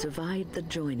 You survived the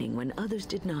joining when others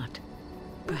did not.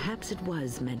 Perhaps it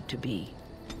was meant to be.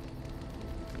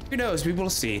 Who knows? We will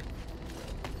see.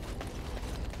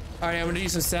 Alright, I'm gonna do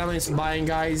some selling and some buying,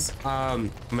 guys.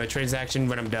 I'm gonna transaction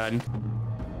when I'm done.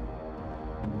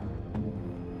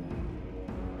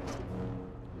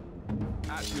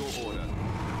 At your order.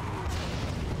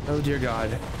 Oh dear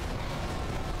God.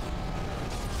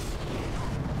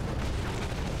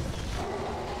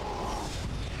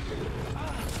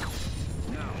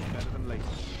 Now, better than later.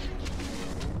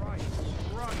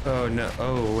 Oh no.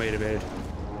 Oh, wait a minute.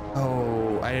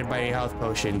 Oh, I didn't buy any health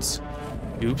potions.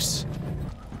 Oops.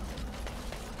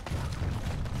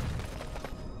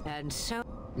 And so,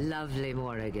 lovely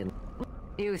Morrigan.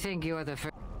 You think you're the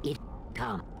first?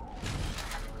 Come.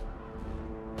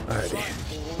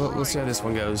 Alrighty. Well, let's see how this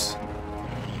one goes.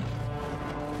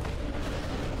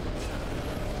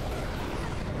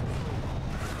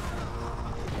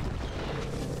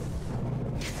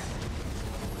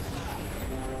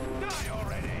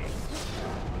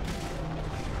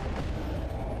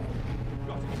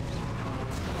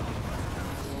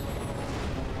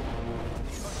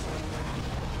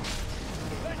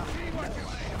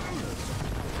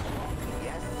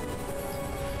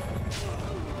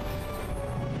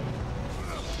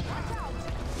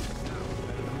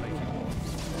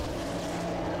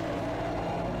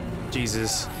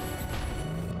 Jesus.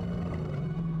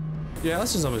 Yeah,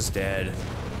 Alistair's almost dead.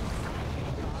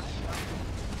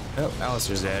 Oh,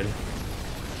 Alistair's dead.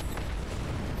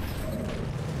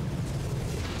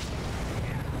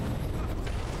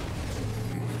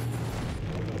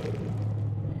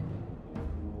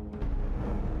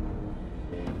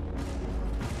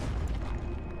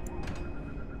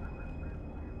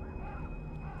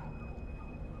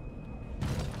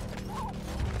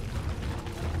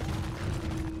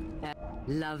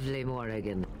 Lovely,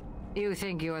 Morrigan. You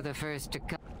think you're the first to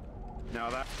come? Now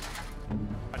that's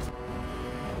a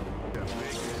big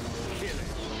killing.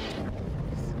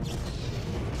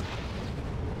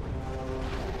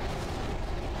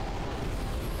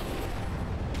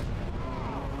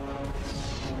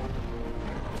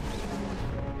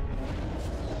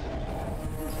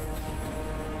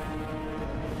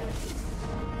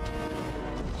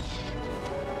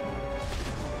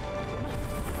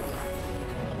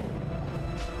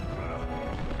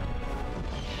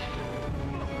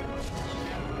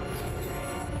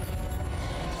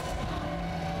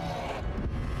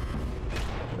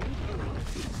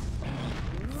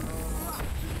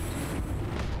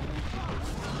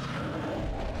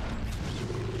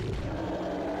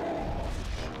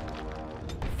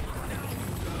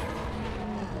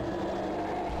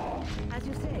 As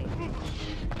you say.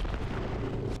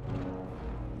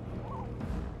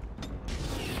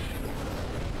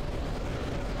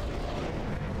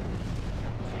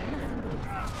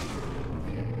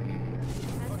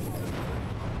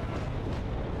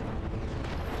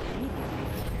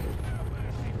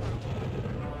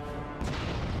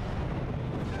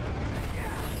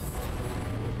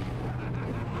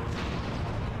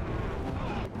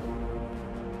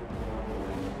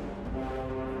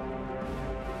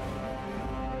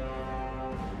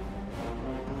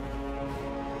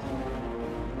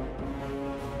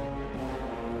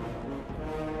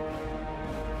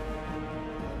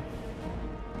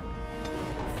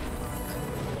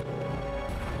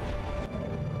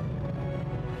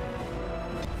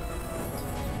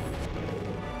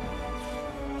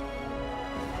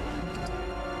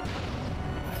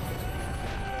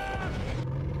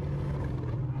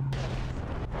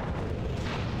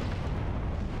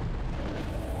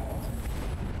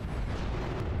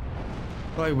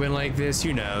 Will I win like this?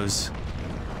 Who knows?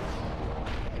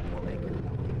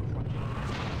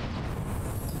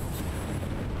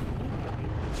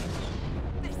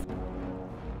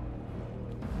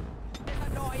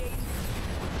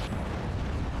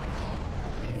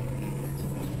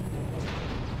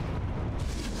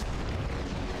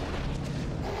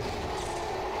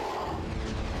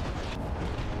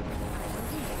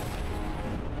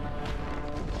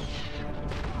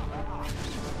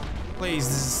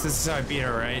 Please, this is how I beat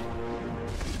her, right?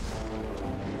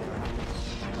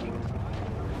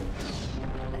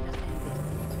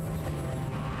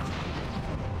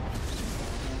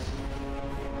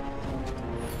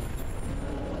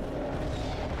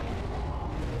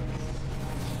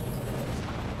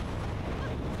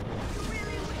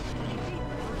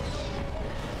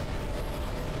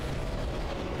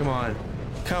 Come on.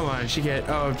 Come on, she get.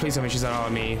 Oh, please tell me she's not all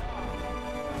on me.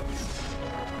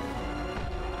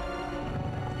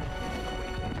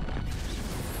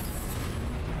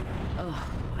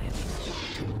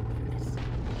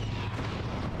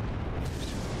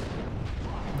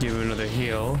 Give him another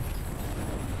heal.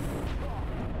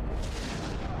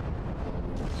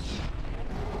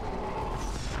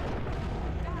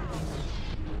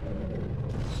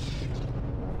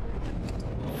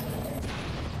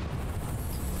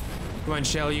 Come on,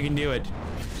 Shell, you can do it.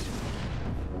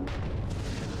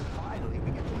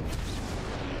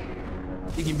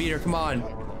 You can beat her, come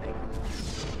on.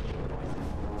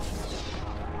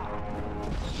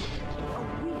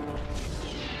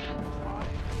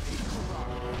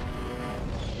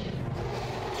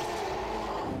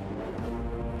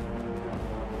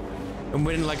 I'm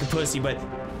winning like a pussy, but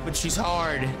she's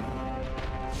hard.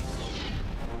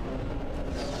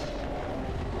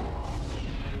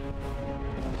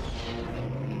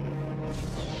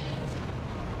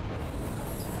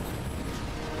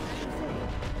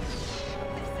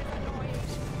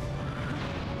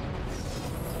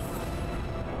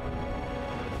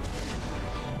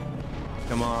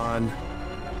 Come on.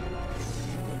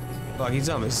 Fuck, he's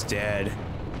almost dead.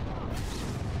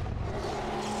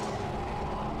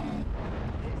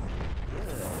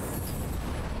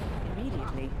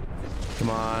 Come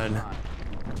on.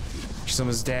 She's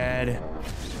almost dead.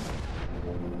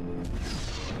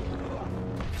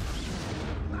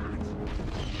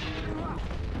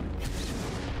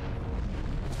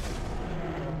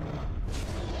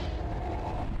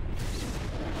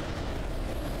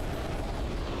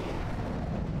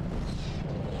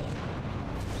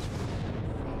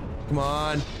 Come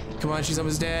on. Come on, she's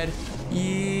almost dead.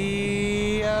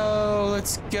 Yo,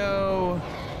 let's go.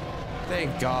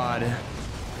 Thank God.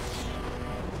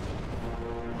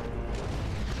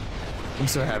 I'm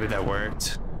so happy that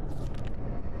worked.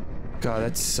 God,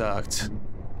 that sucked.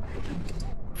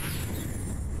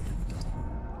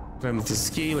 With the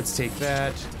ski, let's take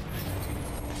that.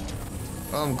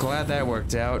 Oh, I'm glad that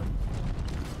worked out.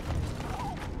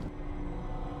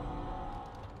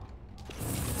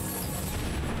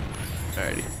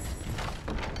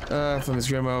 From his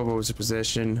grandma, what was the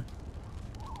possession?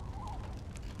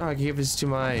 Oh, I gave this to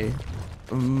my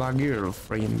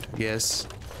girlfriend, I guess.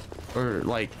 Or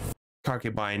like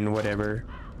concubine, whatever.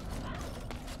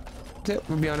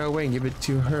 We'll be on our way and give it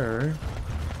to her.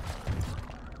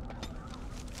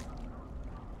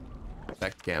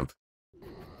 Back to camp.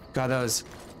 God, that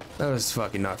was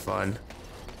fucking not fun.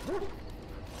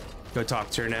 Go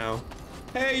talk to her now.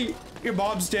 Hey, your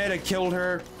mom's dead. I killed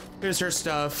her. Here's her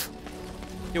stuff.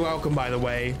 You're welcome, by the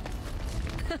way.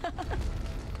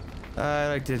 I'd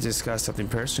like to discuss something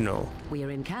personal. We're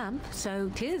in camp,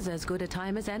 so 'tis as good a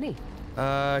time as any.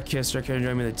 Kissed her, can you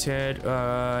join me in the tent?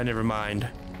 Never mind.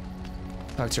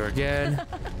 Talk to her again.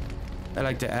 I'd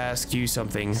like to ask you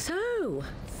something. So,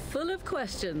 full of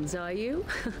questions, are you?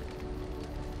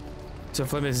 So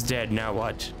Flemeth is dead, now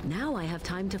what? Now I have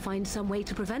time to find some way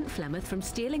to prevent Flemeth from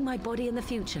stealing my body in the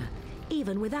future,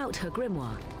 even without her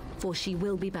grimoire, for she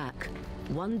will be back.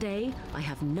 One day, I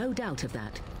have no doubt of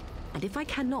that. And if I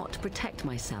cannot protect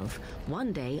myself,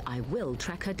 one day I will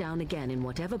track her down again in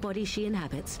whatever body she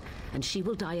inhabits, and she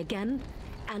will die again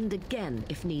and again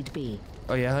if need be.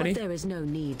 Oh yeah, honey? But there is no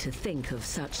need to think of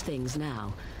such things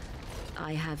now.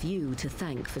 I have you to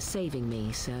thank for saving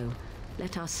me, so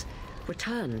let us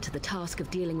return to the task of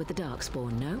dealing with the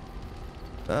Darkspawn, no?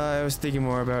 I was thinking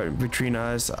more about between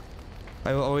us.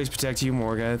 I will always protect you,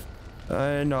 Morgoth.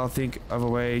 And I'll think of a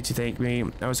way to thank me.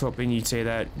 I was hoping you'd say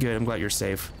that. Good, I'm glad you're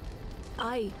safe.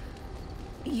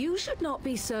 You should not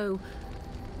be so...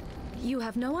 You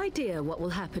have no idea what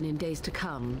will happen in days to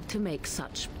come to make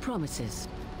such promises.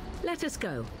 Let us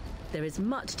go. There is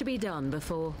much to be done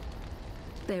before...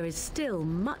 There is still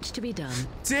much to be done.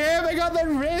 Damn, I got that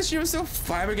wrist. She was so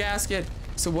flabbergasted.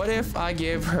 So what if I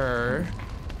give her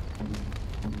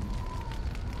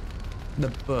the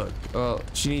book? Well,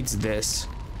 she needs this.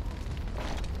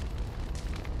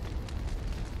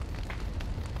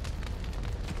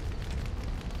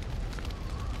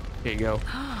 Here you go.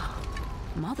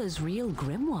 Mother's real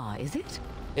grimoire, is it?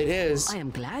 It is. I am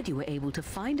glad you were able to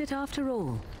find it after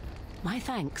all. My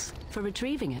thanks for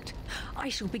retrieving it. I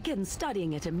shall begin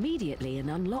studying it immediately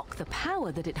and unlock the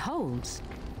power that it holds.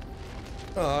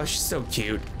 Oh, she's so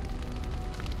cute.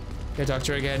 Can I talk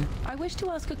to her again? I wish to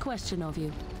ask a question of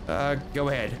you. Go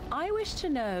ahead. I wish to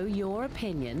know your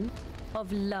opinion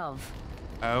of love.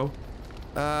 Oh?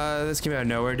 This came out of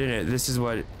nowhere, didn't it? This is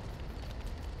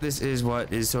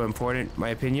what is so important, my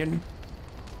opinion.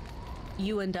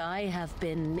 You and I have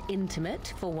been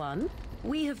intimate, for one.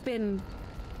 We have been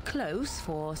close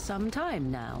for some time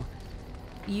now.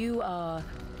 You are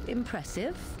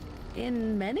impressive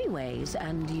in many ways,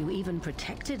 and you even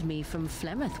protected me from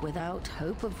Flemeth without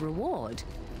hope of reward.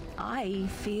 I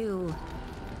feel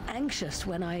anxious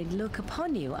when I look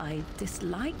upon you. I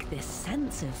dislike this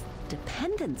sense of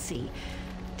dependency.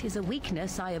 'Tis a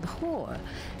weakness I abhor.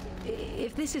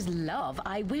 If this is love,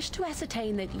 I wish to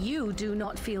ascertain that you do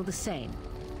not feel the same.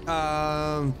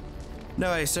 No,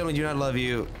 I certainly do not love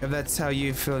you. If that's how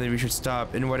you feel, then we should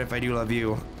stop. And what if I do love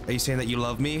you? Are you saying that you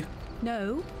love me?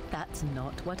 No, that's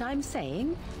not what I'm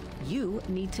saying. You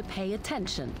need to pay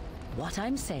attention. What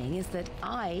I'm saying is that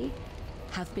I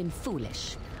have been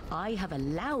foolish. I have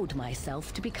allowed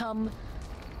myself to become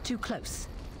too close.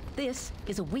 This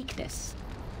is a weakness.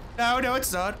 No,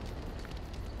 it's not.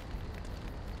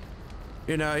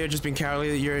 You know, you're just being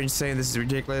cowardly. You're saying this is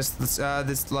ridiculous. This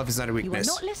love is not a weakness.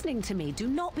 You are not listening to me. Do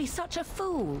not be such a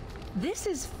fool. This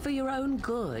is for your own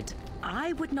good.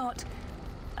 I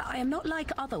am not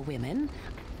like other women.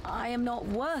 I am not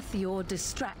worth your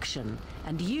distraction.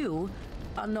 And you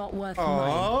are not worth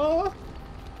mine.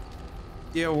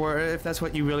 Yeah, well, if that's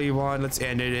what you really want, let's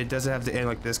end it. It doesn't have to end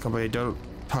like this, company. Don't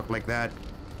talk like that.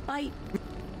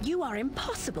 You are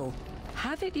impossible.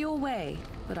 Have it your way.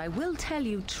 But I will tell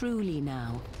you truly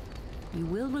now. You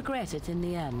will regret it in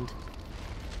the end.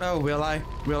 Oh, will I?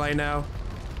 Will I now?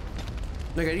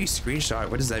 Look, I need screenshot.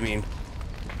 What does that mean?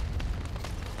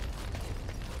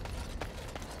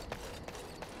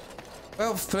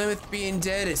 Well, Flemeth being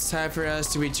dead, it's time for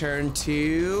us to return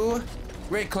to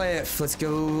Redcliffe. Let's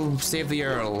go save the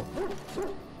Earl.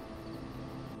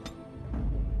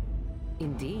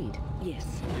 Indeed, yes.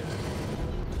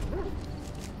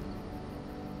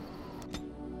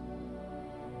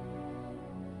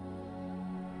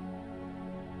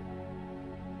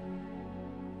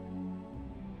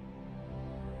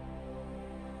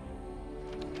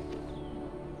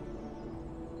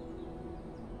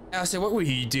 I said, what were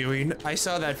you doing? I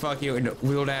saw that fucking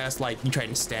wheeled ass, like, you trying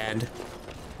to stand.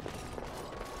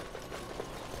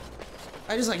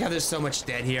 I just like how there's so much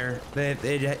dead here that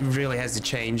it really hasn't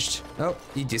changed. Oh,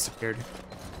 he disappeared.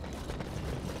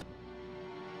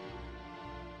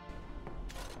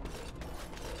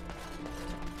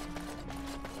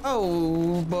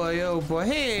 Oh boy,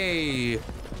 hey!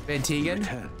 Van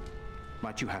Tegan.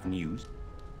 Might you have news?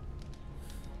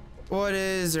 What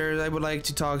is there? I would like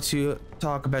to talk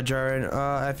about Jaren.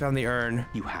 I found the urn.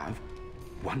 You have?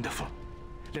 Wonderful.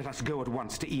 Let us go at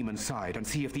once to Eamon's side and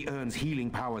see if the urn's healing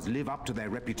powers live up to their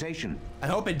reputation. I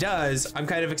hope it does. I'm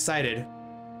kind of excited.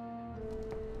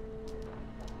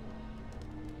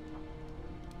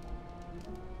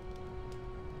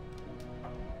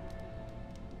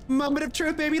 Moment of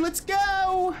truth, baby. Let's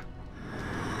go.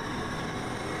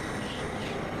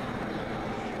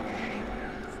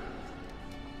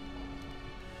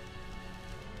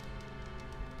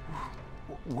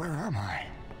 Where am I?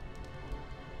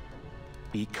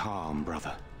 Be calm,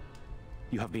 brother.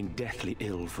 You have been deathly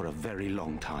ill for a very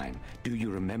long time. Do you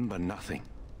remember nothing?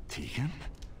 Tegan?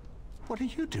 What are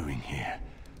you doing here?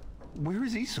 Where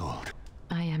is Isolde?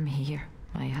 I am here,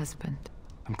 my husband.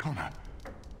 Ancona,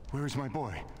 where is my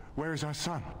boy? Where is our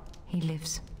son? He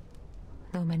lives,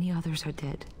 though many others are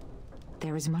dead.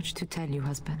 There is much to tell you,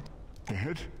 husband.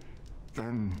 Dead?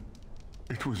 Then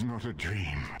it was not a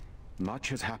dream. Much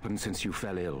has happened since you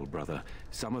fell ill, brother.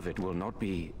 Some of it will not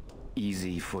be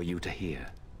easy for you to hear.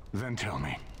 Then tell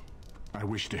me. I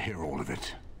wish to hear all of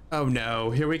it. Oh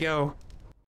no, here we go.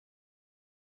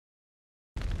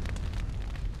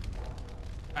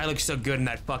 I look so good in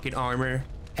that fucking armor.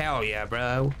 Hell yeah,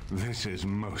 bro. This is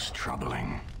most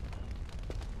troubling.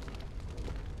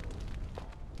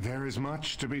 There is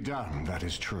much to be done, that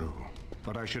is true.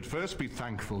 But I should first be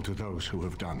thankful to those who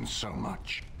have done so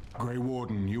much. Grey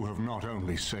Warden, you have not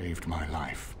only saved my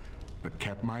life, but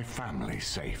kept my family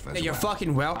safe as well. You're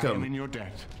fucking welcome. I am in your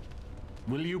debt.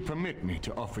 Will you permit me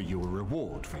to offer you a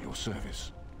reward for your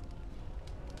service?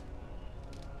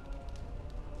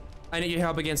 I need your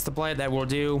help against the blight. That will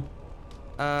do.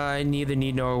 I neither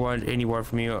need nor want any more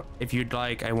from you. If you'd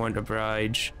like, I want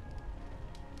oblige.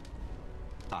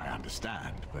 I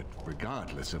understand, but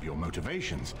regardless of your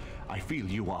motivations, I feel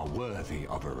you are worthy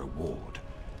of a reward.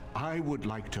 I would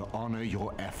like to honor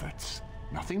your efforts.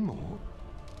 Nothing more.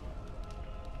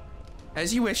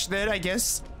 As you wish, then, I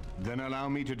guess. Then allow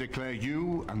me to declare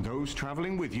you and those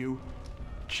traveling with you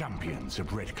champions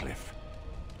of Redcliffe.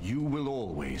 You will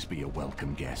always be a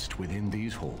welcome guest within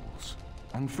these halls.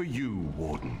 And for you,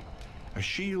 Warden, a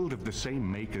shield of the same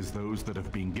make as those that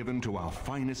have been given to our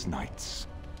finest knights.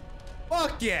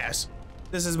 Fuck yes!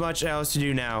 There's as much else to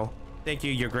do now. Thank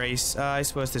you, Your Grace. I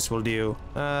suppose this will do.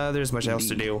 There's much else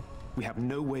to do. We have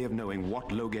no way of knowing what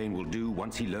Loghain will do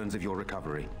once he learns of your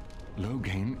recovery.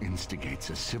 Loghain instigates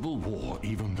a civil war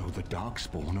even though the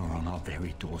Darkspawn are on our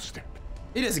very doorstep.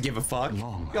 He doesn't give a fuck.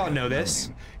 Y'all know this.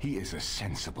 He is a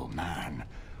sensible man,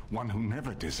 one who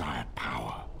never desired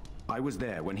power. I was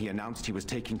there when he announced he was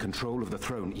taking control of the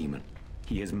throne, Eamon.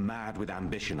 He is mad with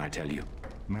ambition, I tell you.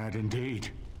 Mad indeed.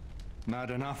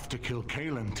 Mad enough to kill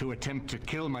Cailan, to attempt to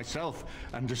kill myself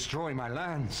and destroy my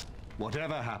lands.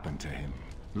 Whatever happened to him,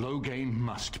 Loghain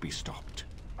must be stopped.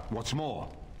 What's more,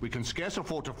 we can scarce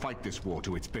afford to fight this war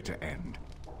to its bitter end.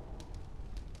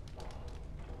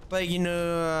 Like, you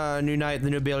know, new knight,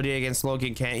 the nobility against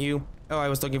Loghain, can't you? Oh, I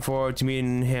was looking forward to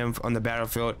meeting him on the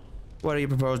battlefield. What are your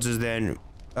proposals then?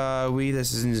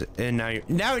 This is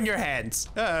now in your hands.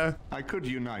 I could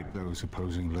unite those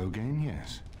opposing Loghain,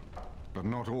 yes. But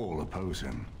not all oppose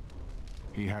him.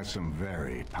 He has some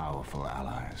very powerful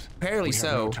allies. Apparently so.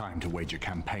 We have no time to wage a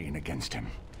campaign against him.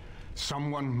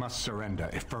 Someone must surrender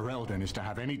if Ferelden is to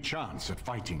have any chance at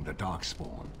fighting the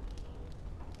Darkspawn.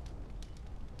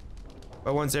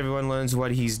 But once everyone learns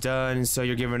what he's done, so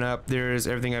you're giving up, there's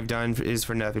everything I've done is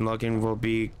for nothing. Loghain will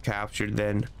be captured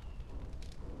then.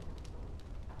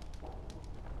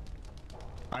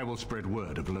 I will spread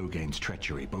word of Loghain's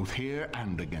treachery, both here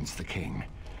and against the king.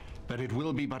 But it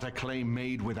will be but a claim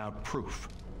made without proof.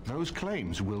 Those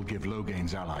claims will give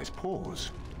Loghain's allies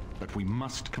pause, but we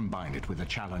must combine it with a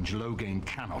challenge Loghain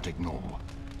cannot ignore.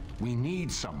 We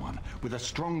need someone with a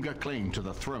stronger claim to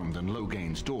the throne than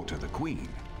Loghain's daughter, the Queen.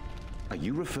 Are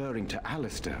you referring to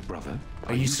Alistair, brother?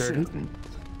 Are you certain?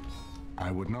 I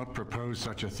would not propose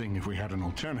such a thing if we had an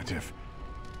alternative,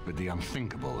 but the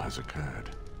unthinkable has occurred.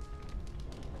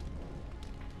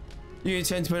 You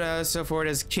intend to put Alistair forward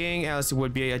as king? Alistair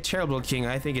would be a terrible king.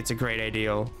 I think it's a great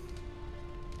ideal.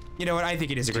 You know what? I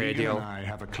think it is a great Tegan ideal. and I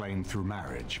have a claim through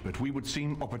marriage, but we would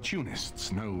seem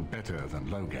opportunists no better than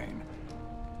Loghain.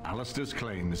 Alistair's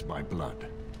claim is by blood.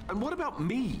 And what about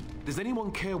me? Does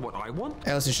anyone care what I want?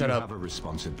 Alistair, shut up. You have a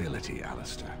responsibility,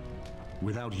 Alistair.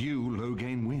 Without you,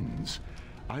 Loghain wins.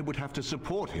 I would have to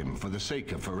support him for the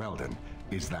sake of Ferelden.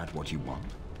 Is that what you want?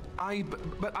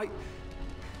 But I...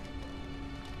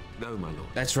 No, my lord.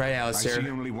 That's right, Alistair. I see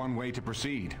only one way to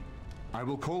proceed. I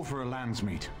will call for a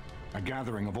landsmeet, a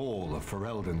gathering of all of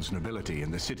Ferelden's nobility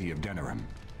in the city of Denerim.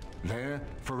 There,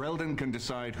 Ferelden can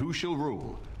decide who shall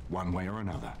rule, one way or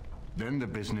another. Then the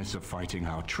business of fighting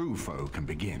our true foe can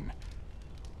begin.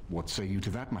 What say you to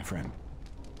that, my friend?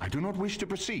 I do not wish to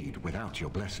proceed without your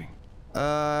blessing.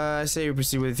 I say you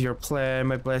proceed with your plan.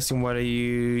 My blessing, what do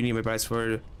you need my advice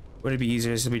for? Would it be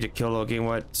easier simply to kill Logan?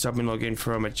 What? Stopping Logan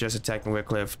from just attacking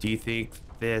Wycliffe? Do you think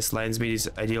this landsmeet's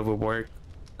ideal will work?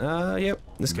 Yep,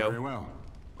 let's go. Very well.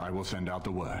 I will send out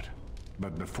the word.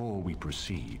 But before we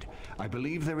proceed, I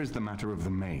believe there is the matter of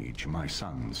the mage, my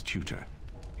son's tutor.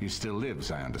 He still lives,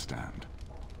 I understand.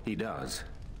 He does.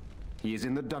 He is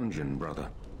in the dungeon, brother.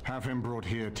 Have him brought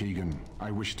here, Tegan. I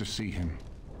wish to see him.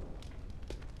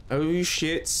 Oh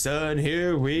shit, son,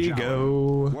 here we John,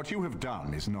 go. What you have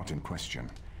done is not in question.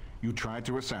 You tried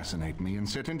to assassinate me and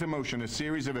set into motion a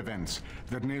series of events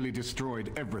that nearly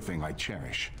destroyed everything I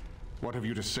cherish. What have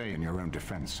you to say in your own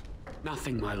defense?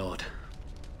 Nothing, my lord.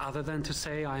 Other than to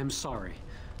say I am sorry.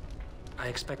 I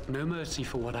expect no mercy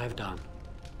for what I've done.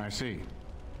 I see.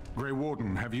 Grey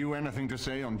Warden, have you anything to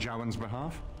say on Jowan's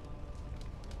behalf?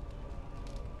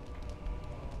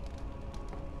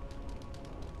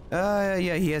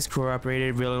 Yeah, he has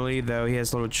cooperated willingly, though he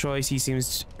has little choice. He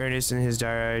seems earnest in his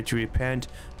desire to repent.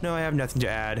 No, I have nothing to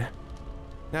add.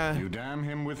 You damn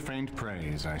him with faint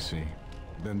praise, I see.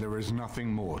 Then there is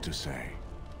nothing more to say.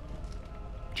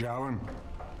 Jowan,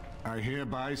 I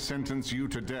hereby sentence you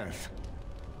to death.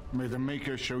 May the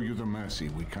Maker show you the mercy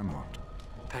we cannot.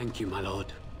 Thank you, my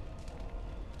lord.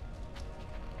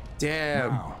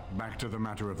 Damn. Now, back to the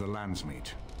matter of the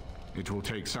landsmeet. It will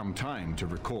take some time to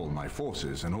recall my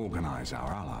forces and organize our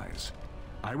allies.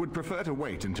 I would prefer to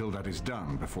wait until that is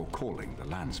done before calling the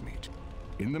landsmeet.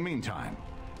 In the meantime,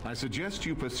 I suggest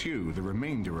you pursue the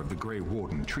remainder of the Grey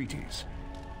Warden treaties.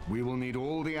 We will need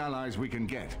all the allies we can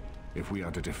get if we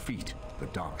are to defeat the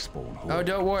Darkspawn Horde. Oh,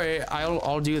 don't worry,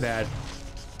 I'll do that.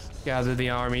 Gather the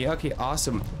army. Okay,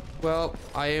 awesome. Well,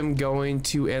 I am going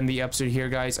to end the episode here,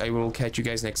 guys. I will catch you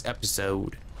guys next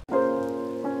episode.